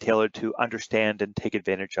specifically tailored to understand and take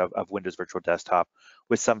advantage of Windows Virtual Desktop,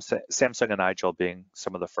 with some Samsung and Igel being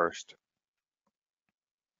some of the first.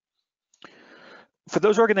 For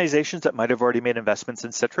those organizations that might have already made investments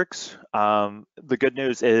in Citrix, the good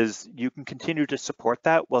news is you can continue to support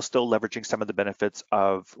that while still leveraging some of the benefits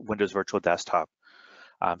of Windows Virtual Desktop.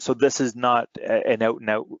 So this is not an out and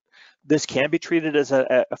out. This can be treated as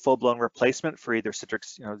a full-blown replacement for either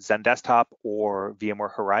Citrix, Zen Desktop or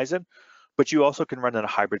VMware Horizon, but you also can run in a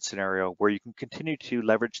hybrid scenario where you can continue to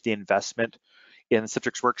leverage the investment in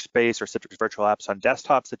Citrix Workspace or Citrix Virtual Apps on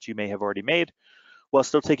desktops that you may have already made, while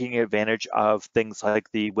still taking advantage of things like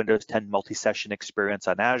the Windows 10 multi-session experience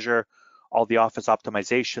on Azure, all the Office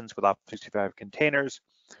optimizations with Office 365 containers,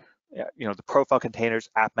 the profile containers,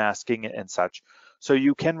 app masking, and such. So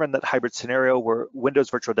you can run that hybrid scenario where Windows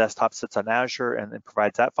Virtual Desktop sits on Azure and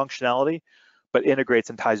provides that functionality, but integrates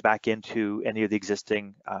and ties back into any of the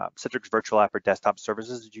existing Citrix Virtual App or desktop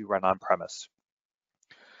services that you run on-premise.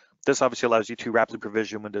 This obviously allows you to rapidly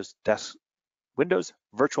provision Windows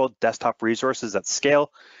Virtual Desktop resources at scale,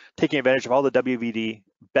 taking advantage of all the WVD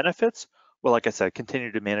benefits, well, like I said,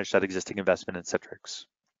 continue to manage that existing investment in Citrix.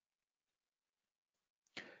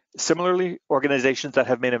 Similarly, organizations that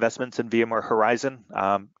have made investments in VMware Horizon,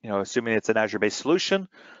 assuming it's an Azure-based solution,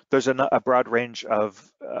 there's a broad range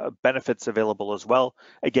of benefits available as well.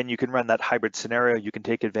 Again, you can run that hybrid scenario. You can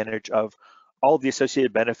take advantage of all the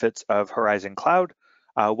associated benefits of Horizon Cloud,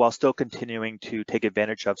 while still continuing to take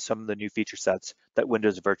advantage of some of the new feature sets that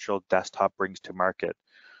Windows Virtual Desktop brings to market.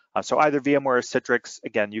 So either VMware or Citrix,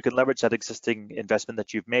 again, you can leverage that existing investment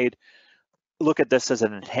that you've made. Look at this as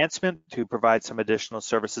an enhancement to provide some additional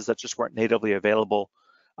services that just weren't natively available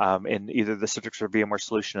in either the Citrix or VMware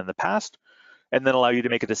solution in the past, and then allow you to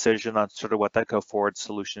make a decision on sort of what that go-forward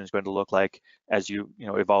solution is going to look like as you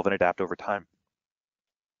evolve and adapt over time.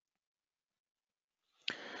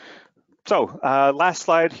 So last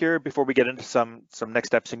slide here before we get into some next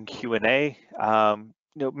steps in Q&A.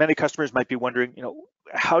 Many customers might be wondering,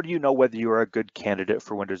 how do you know whether you are a good candidate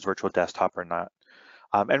for Windows Virtual Desktop or not?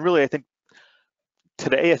 And really, I think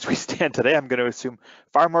today, as we stand today, I'm going to assume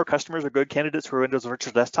far more customers are good candidates for Windows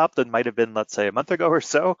Virtual Desktop than might have been, let's say, a month ago or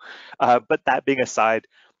so. But that being aside,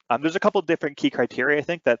 there's a couple of different key criteria, I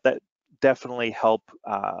think, that definitely help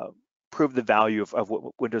prove the value of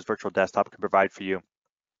what Windows Virtual Desktop can provide for you.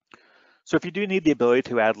 So if you do need the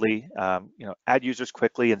ability to add users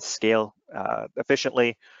quickly and scale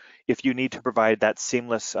efficiently, if you need to provide that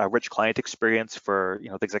seamless, rich client experience for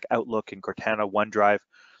things like Outlook and Cortana, OneDrive,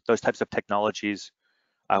 those types of technologies,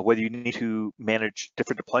 whether you need to manage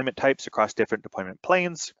different deployment types across different deployment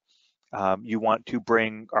planes, you want to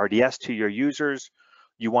bring RDS to your users,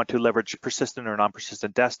 you want to leverage persistent or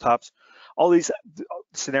non-persistent desktops. All these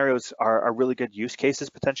scenarios are really good use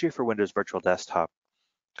cases potentially for Windows Virtual Desktop.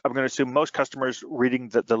 I'm going to assume most customers reading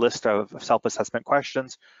the list of self-assessment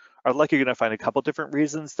questions are likely going to find a couple different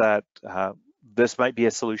reasons that this might be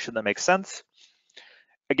a solution that makes sense.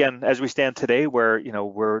 Again, as we stand today, where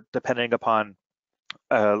we're depending upon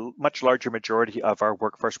a much larger majority of our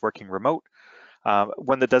workforce working remote.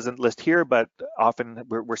 One that doesn't list here, but often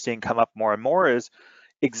we're seeing come up more and more is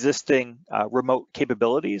existing remote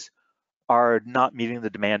capabilities are not meeting the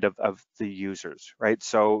demand of the users, right?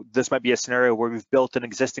 So this might be a scenario where we've built an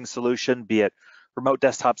existing solution, be it remote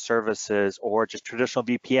desktop services or just traditional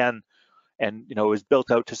VPN, and it was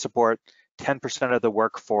built out to support 10% of the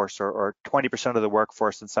workforce or 20% of the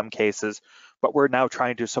workforce in some cases, but we're now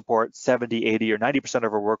trying to support 70, 80, or 90%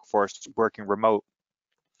 of our workforce working remote.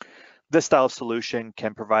 This style of solution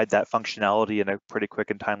can provide that functionality in a pretty quick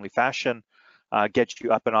and timely fashion, get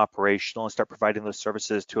you up and operational and start providing those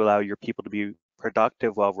services to allow your people to be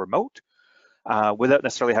productive while remote, without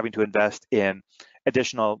necessarily having to invest in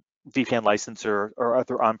additional VPN license or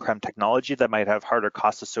other on-prem technology that might have harder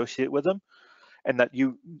costs associated with them, and that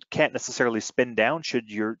you can't necessarily spin down should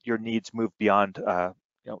your needs move beyond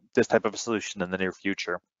this type of a solution in the near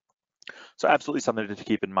future. So absolutely something to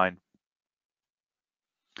keep in mind.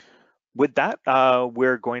 With that,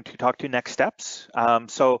 we're going to talk to next steps.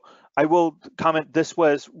 So I will comment, this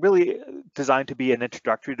was really designed to be an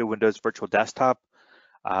introductory to Windows Virtual Desktop.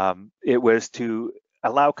 It was to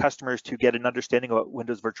allow customers to get an understanding of what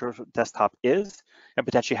Windows Virtual Desktop is and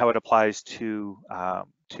potentially how it applies to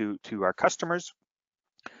our customers.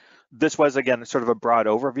 This was, again, sort of a broad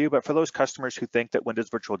overview, but for those customers who think that Windows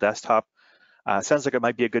Virtual Desktop sounds like it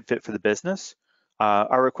might be a good fit for the business,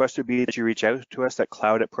 our request would be that you reach out to us at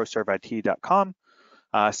cloud@proserveit.com,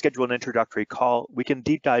 schedule an introductory call. We can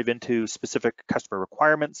deep dive into specific customer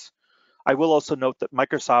requirements. I will also note that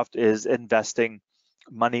Microsoft is investing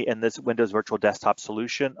money in this Windows Virtual Desktop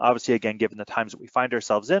solution. Obviously, again, given the times that we find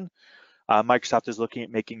ourselves in, Microsoft is looking at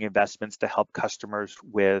making investments to help customers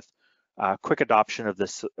with quick adoption of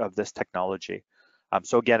this technology.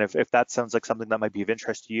 So again, if that sounds like something that might be of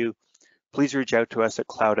interest to you, please reach out to us at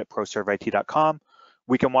cloud@proserveit.com.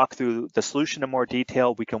 We can walk through the solution in more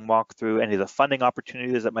detail. We can walk through any of the funding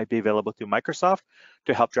opportunities that might be available through Microsoft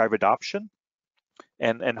to help drive adoption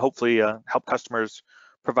and hopefully help customers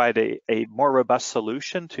provide a more robust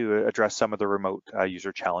solution to address some of the remote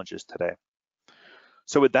user challenges today.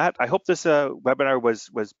 So with that, I hope this webinar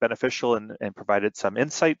was beneficial and provided some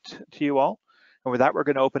insight to you all. And with that, we're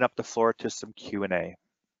going to open up the floor to some Q&A.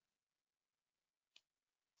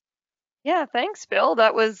 Yeah, thanks, Bill.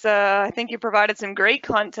 That was, I think you provided some great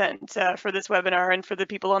content for this webinar and for the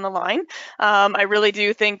people on the line. I really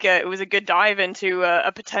do think it was a good dive into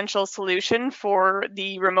a potential solution for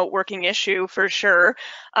the remote working issue for sure.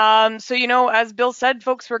 So, you know, as Bill said,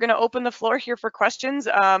 folks, we're going to open the floor here for questions.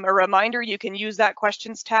 A reminder, you can use that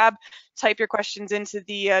questions tab, type your questions into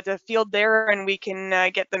the field there, and we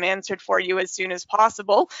can get them answered for you as soon as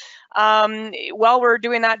possible. While we're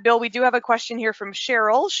doing that, Bill, we do have a question here from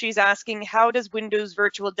Cheryl. She's asking, how does Windows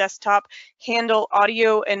Virtual Desktop handle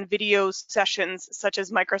audio and video sessions such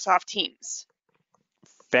as Microsoft Teams?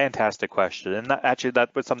 Fantastic question. And actually,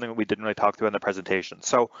 that was something that we didn't really talk through in the presentation.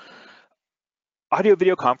 So audio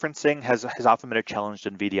video conferencing has often been a challenge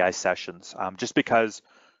in VDI sessions, just because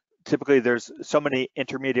typically there's so many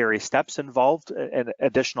intermediary steps involved and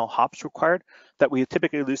additional hops required that we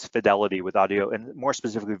typically lose fidelity with audio and more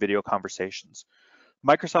specifically video conversations.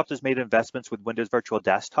 Microsoft has made investments with Windows Virtual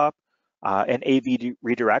Desktop and AV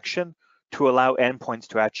redirection to allow endpoints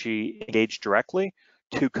to actually engage directly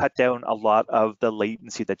to cut down a lot of the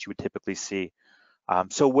latency that you would typically see.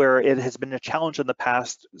 So where it has been a challenge in the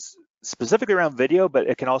past, specifically around video, but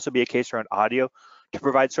it can also be a case around audio, to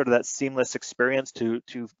provide sort of that seamless experience to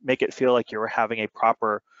make it feel like you're having a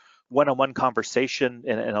proper one-on-one conversation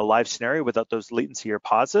in a live scenario without those latency or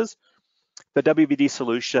pauses. The WVD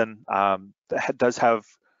solution does have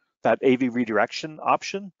that AV redirection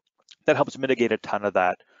option that helps mitigate a ton of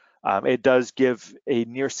that. It does give a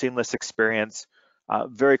near seamless experience,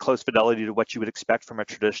 very close fidelity to what you would expect from a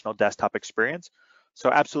traditional desktop experience. So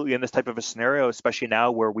absolutely in this type of a scenario, especially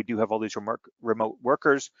now where we do have all these remote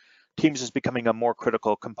workers, Teams is becoming a more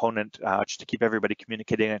critical component just to keep everybody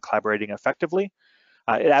communicating and collaborating effectively.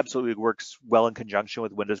 It absolutely works well in conjunction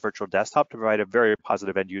with Windows Virtual Desktop to provide a very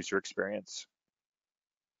positive end user experience.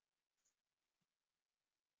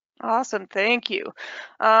 Awesome, thank you.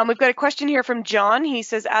 We've got a question here from John. He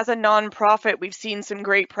says, as a nonprofit, we've seen some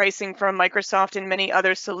great pricing from Microsoft and many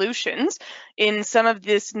other solutions. In some of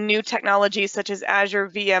this new technology, such as Azure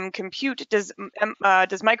VM Compute, does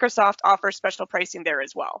Microsoft offer special pricing there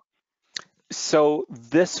as well? So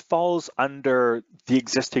this falls under the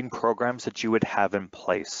existing programs that you would have in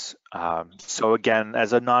place. So again,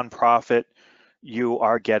 as a nonprofit, you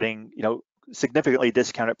are getting, significantly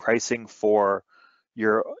discounted pricing for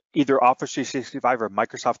your either Office 365 or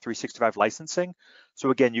Microsoft 365 licensing.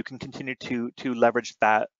 So again, you can continue to leverage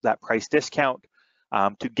that price discount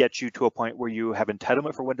to get you to a point where you have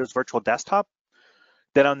entitlement for Windows Virtual Desktop.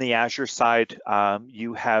 Then on the Azure side,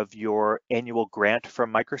 you have your annual grant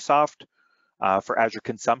from Microsoft for Azure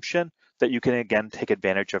consumption that you can again take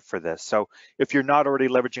advantage of for this. So if you're not already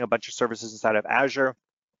leveraging a bunch of services inside of Azure,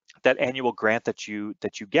 that annual grant that you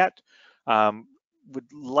get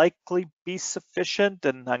would likely be sufficient,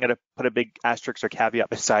 and I'm going to put a big asterisk or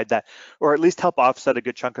caveat beside that, or at least help offset a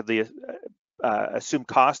good chunk of the assumed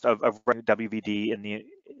cost of running WVD in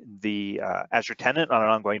the Azure tenant on an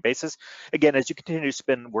ongoing basis. Again, as you continue to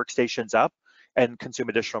spin workstations up and consume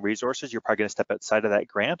additional resources, you're probably going to step outside of that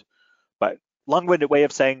grant. But long-winded way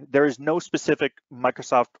of saying there is no specific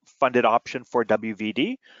Microsoft funded option for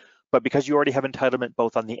WVD, but because you already have entitlement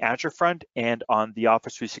both on the Azure front and on the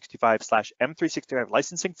Office 365/M365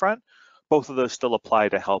 licensing front, both of those still apply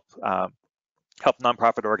to help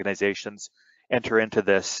nonprofit organizations enter into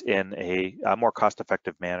this in a more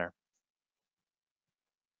cost-effective manner.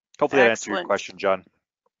 Hopefully that answered your question, John.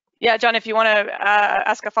 Yeah, John, if you want to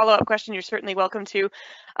ask a follow-up question, you're certainly welcome to.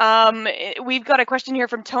 We've got a question here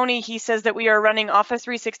from Tony. He says that we are running Office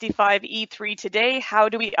 365 E3 today. How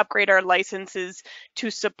do we upgrade our licenses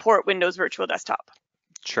to support Windows Virtual Desktop?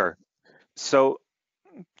 Sure. So,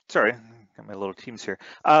 sorry, got my little teams here.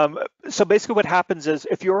 So basically what happens is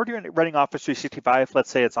if you're already running Office 365,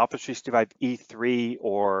 let's say it's Office 365 E3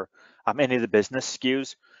 or any of the business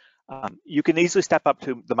SKUs, you can easily step up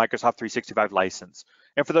to the Microsoft 365 license.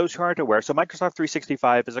 And for those who aren't aware, so Microsoft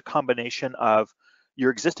 365 is a combination of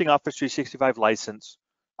your existing Office 365 license,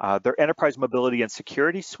 their Enterprise Mobility and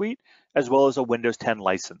Security Suite, as well as a Windows 10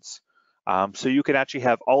 license. So you can actually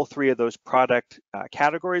have all three of those product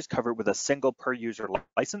categories covered with a single per user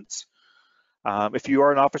license. If you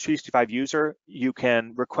are an Office 365 user, you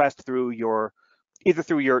can request through either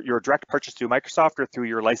through your direct purchase through Microsoft or through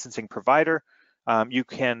your licensing provider. You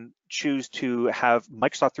can choose to have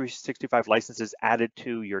Microsoft 365 licenses added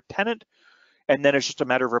to your tenant, and then it's just a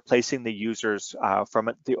matter of replacing the users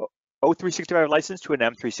from the O365 license to an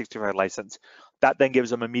M365 license. That then gives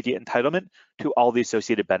them immediate entitlement to all the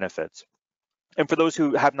associated benefits. And for those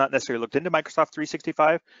who have not necessarily looked into Microsoft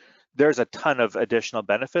 365, there's a ton of additional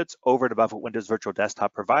benefits over and above what Windows Virtual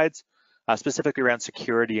Desktop provides, specifically around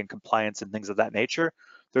security and compliance and things of that nature.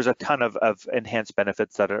 There's a ton of enhanced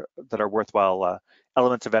benefits that are worthwhile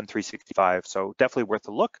elements of M365, so definitely worth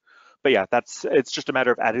a look. But yeah, it's just a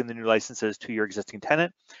matter of adding the new licenses to your existing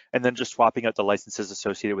tenant and then just swapping out the licenses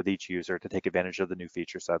associated with each user to take advantage of the new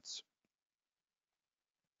feature sets.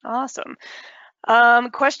 Awesome.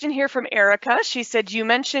 Question here from Erica. She said, you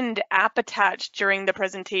mentioned app attach during the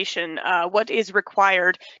presentation. What is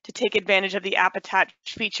required to take advantage of the app attach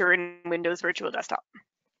feature in Windows Virtual Desktop?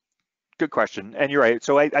 Good question, and you're right.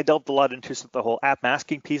 So I delved a lot into the whole app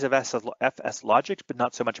masking piece of FS logic, but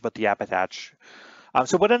not so much about the app attach.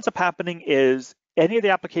 So what ends up happening is any of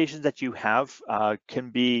the applications that you have can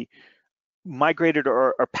be migrated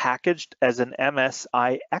or packaged as an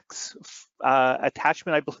MSIX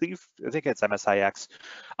attachment, I believe. I think it's MSIX.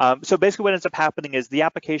 So basically what ends up happening is the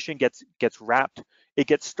application gets wrapped. It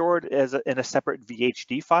gets stored in a separate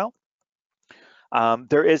VHD file.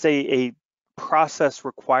 There is a process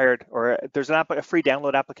required, or there's a free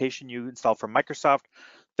download application you install from Microsoft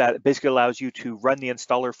that basically allows you to run the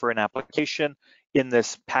installer for an application. In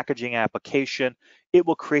this packaging application, it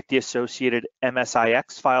will create the associated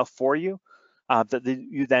MSIX file for you that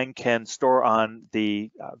you then can store on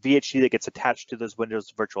the VHD that gets attached to those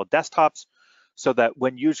Windows virtual desktops, so that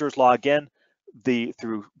when users log in,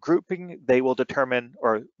 through grouping, they will determine,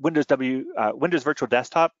 or Windows Virtual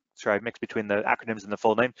Desktop, sorry, I mixed between the acronyms and the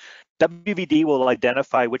full name, WVD will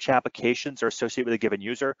identify which applications are associated with a given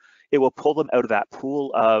user. It will pull them out of that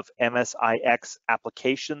pool of MSIX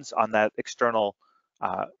applications on that external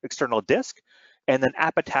disk, and then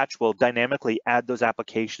app attach will dynamically add those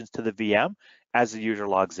applications to the VM as the user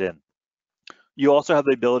logs in. You also have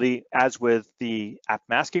the ability, as with the app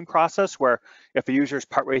masking process, where if a user is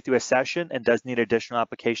partway through a session and does need additional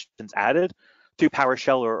applications added through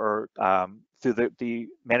PowerShell or through the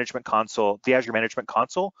management console, the Azure Management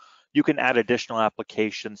Console, you can add additional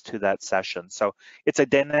applications to that session. So it's a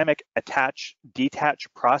dynamic attach,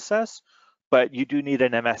 detach process, but you do need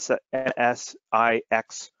an MSIX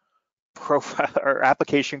profile or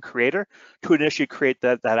application creator to initially create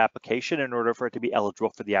that application in order for it to be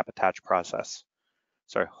eligible for the app attach process.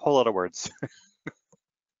 Sorry, a whole lot of words.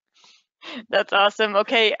 That's awesome.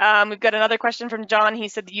 Okay, we've got another question from John. He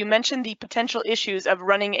said, you mentioned the potential issues of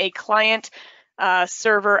running a client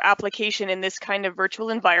server application in this kind of virtual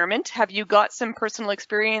environment. Have you got some personal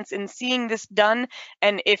experience in seeing this done?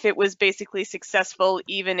 And if it was basically successful,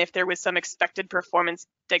 even if there was some expected performance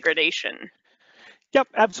degradation? Yep,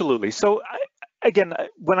 absolutely. So again,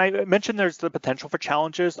 when I mentioned there's the potential for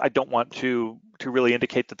challenges, I don't want to really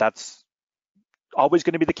indicate that that's always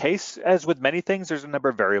going to be the case. As with many things, there's a number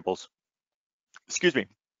of variables. Excuse me.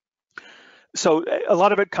 So a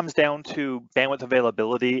lot of it comes down to bandwidth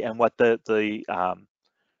availability and what the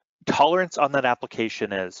tolerance on that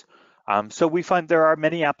application is. So we find there are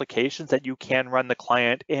many applications that you can run the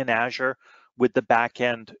client in Azure with the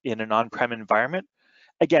backend in an on-prem environment.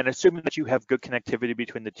 Again, assuming that you have good connectivity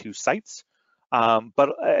between the two sites. But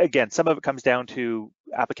again, some of it comes down to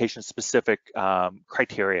application-specific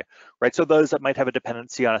criteria, right? So those that might have a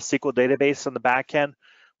dependency on a SQL database on the back end,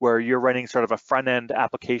 where you're running sort of a front-end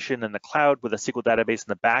application in the cloud with a SQL database in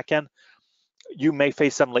the back end, you may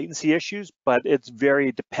face some latency issues, but it's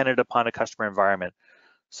very dependent upon a customer environment.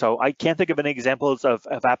 So I can't think of any examples of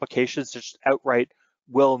applications that just outright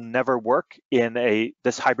will never work in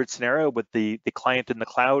this hybrid scenario with the client in the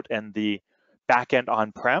cloud and the backend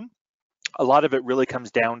on-prem. A lot of it really comes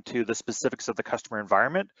down to the specifics of the customer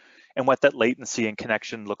environment and what that latency and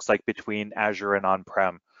connection looks like between Azure and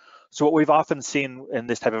on-prem. So what we've often seen in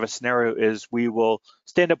this type of a scenario is we will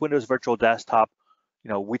stand up Windows Virtual Desktop.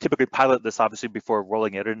 We typically pilot this obviously before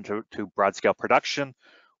rolling it into broad scale production.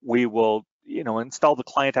 We will install the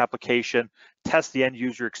client application, test the end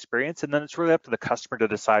user experience, and then it's really up to the customer to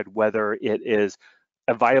decide whether it is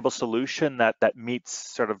a viable solution that meets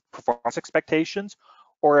sort of performance expectations,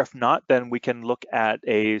 or if not, then we can look at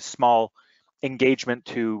a small engagement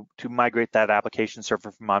to migrate that application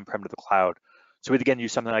server from on-prem to the cloud. So we'd again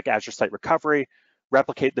use something like Azure Site Recovery,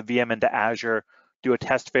 replicate the VM into Azure, do a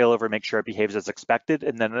test failover, make sure it behaves as expected,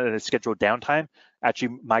 and then in a scheduled downtime,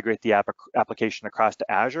 actually migrate the application across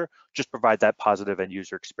to Azure, just provide that positive end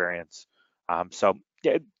user experience. So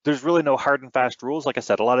yeah, there's really no hard and fast rules. Like I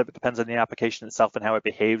said, a lot of it depends on the application itself and how it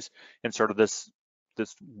behaves in sort of this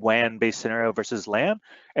WAN-based scenario versus LAN,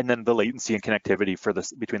 and then the latency and connectivity for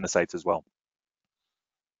this between the sites as well.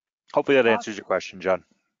 Hopefully that answers your question, John.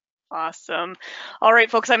 Awesome. All right,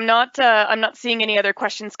 folks, I'm not seeing any other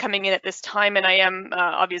questions coming in at this time, and I am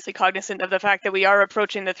obviously cognizant of the fact that we are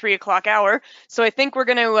approaching the 3 o'clock hour. So I think we're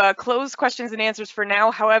going to close questions and answers for now.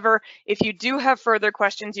 However, if you do have further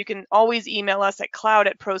questions, you can always email us at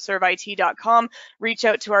cloud@proservit.com. Reach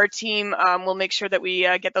out to our team. We'll make sure that we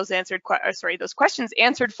get those those questions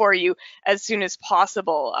answered for you as soon as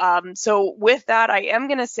possible. So with that, I am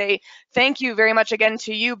going to say thank you very much again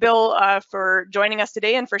to you, Bill, for joining us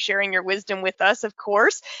today and for sharing your wisdom with us, of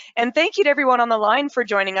course. And thank you to everyone on the line for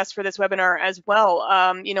joining us for this webinar as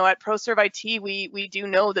well. You know, at ProServe IT, we do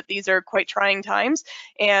know that these are quite trying times,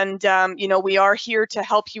 and you know, we are here to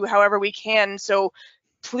help you however we can. So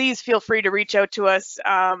please feel free to reach out to us,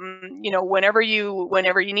 you know, whenever you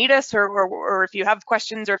need us, or if you have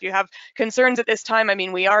questions or if you have concerns at this time. I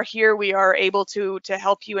mean, we are here. We are able to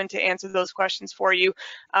help you and to answer those questions for you.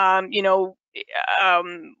 You know,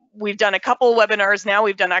 we've done a couple webinars now.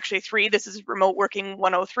 We've done actually 3. This is Remote Working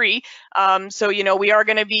 103. So, you know, we are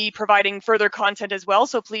going to be providing further content as well.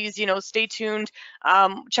 So please, you know, stay tuned,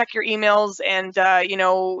 check your emails, and, you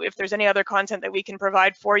know, if there's any other content that we can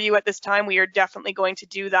provide for you at this time, we are definitely going to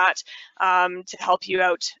do that to help you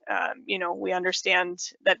out. You know, we understand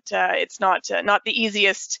that it's not the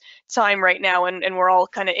easiest time right now, and we're all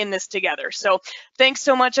kind of in this together. So thanks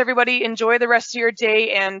so much, everybody. Enjoy the rest of your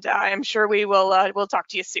day, and I'm sure we'll talk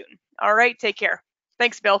to you soon. All right, take care.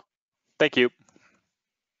 Thanks, Bill. Thank you.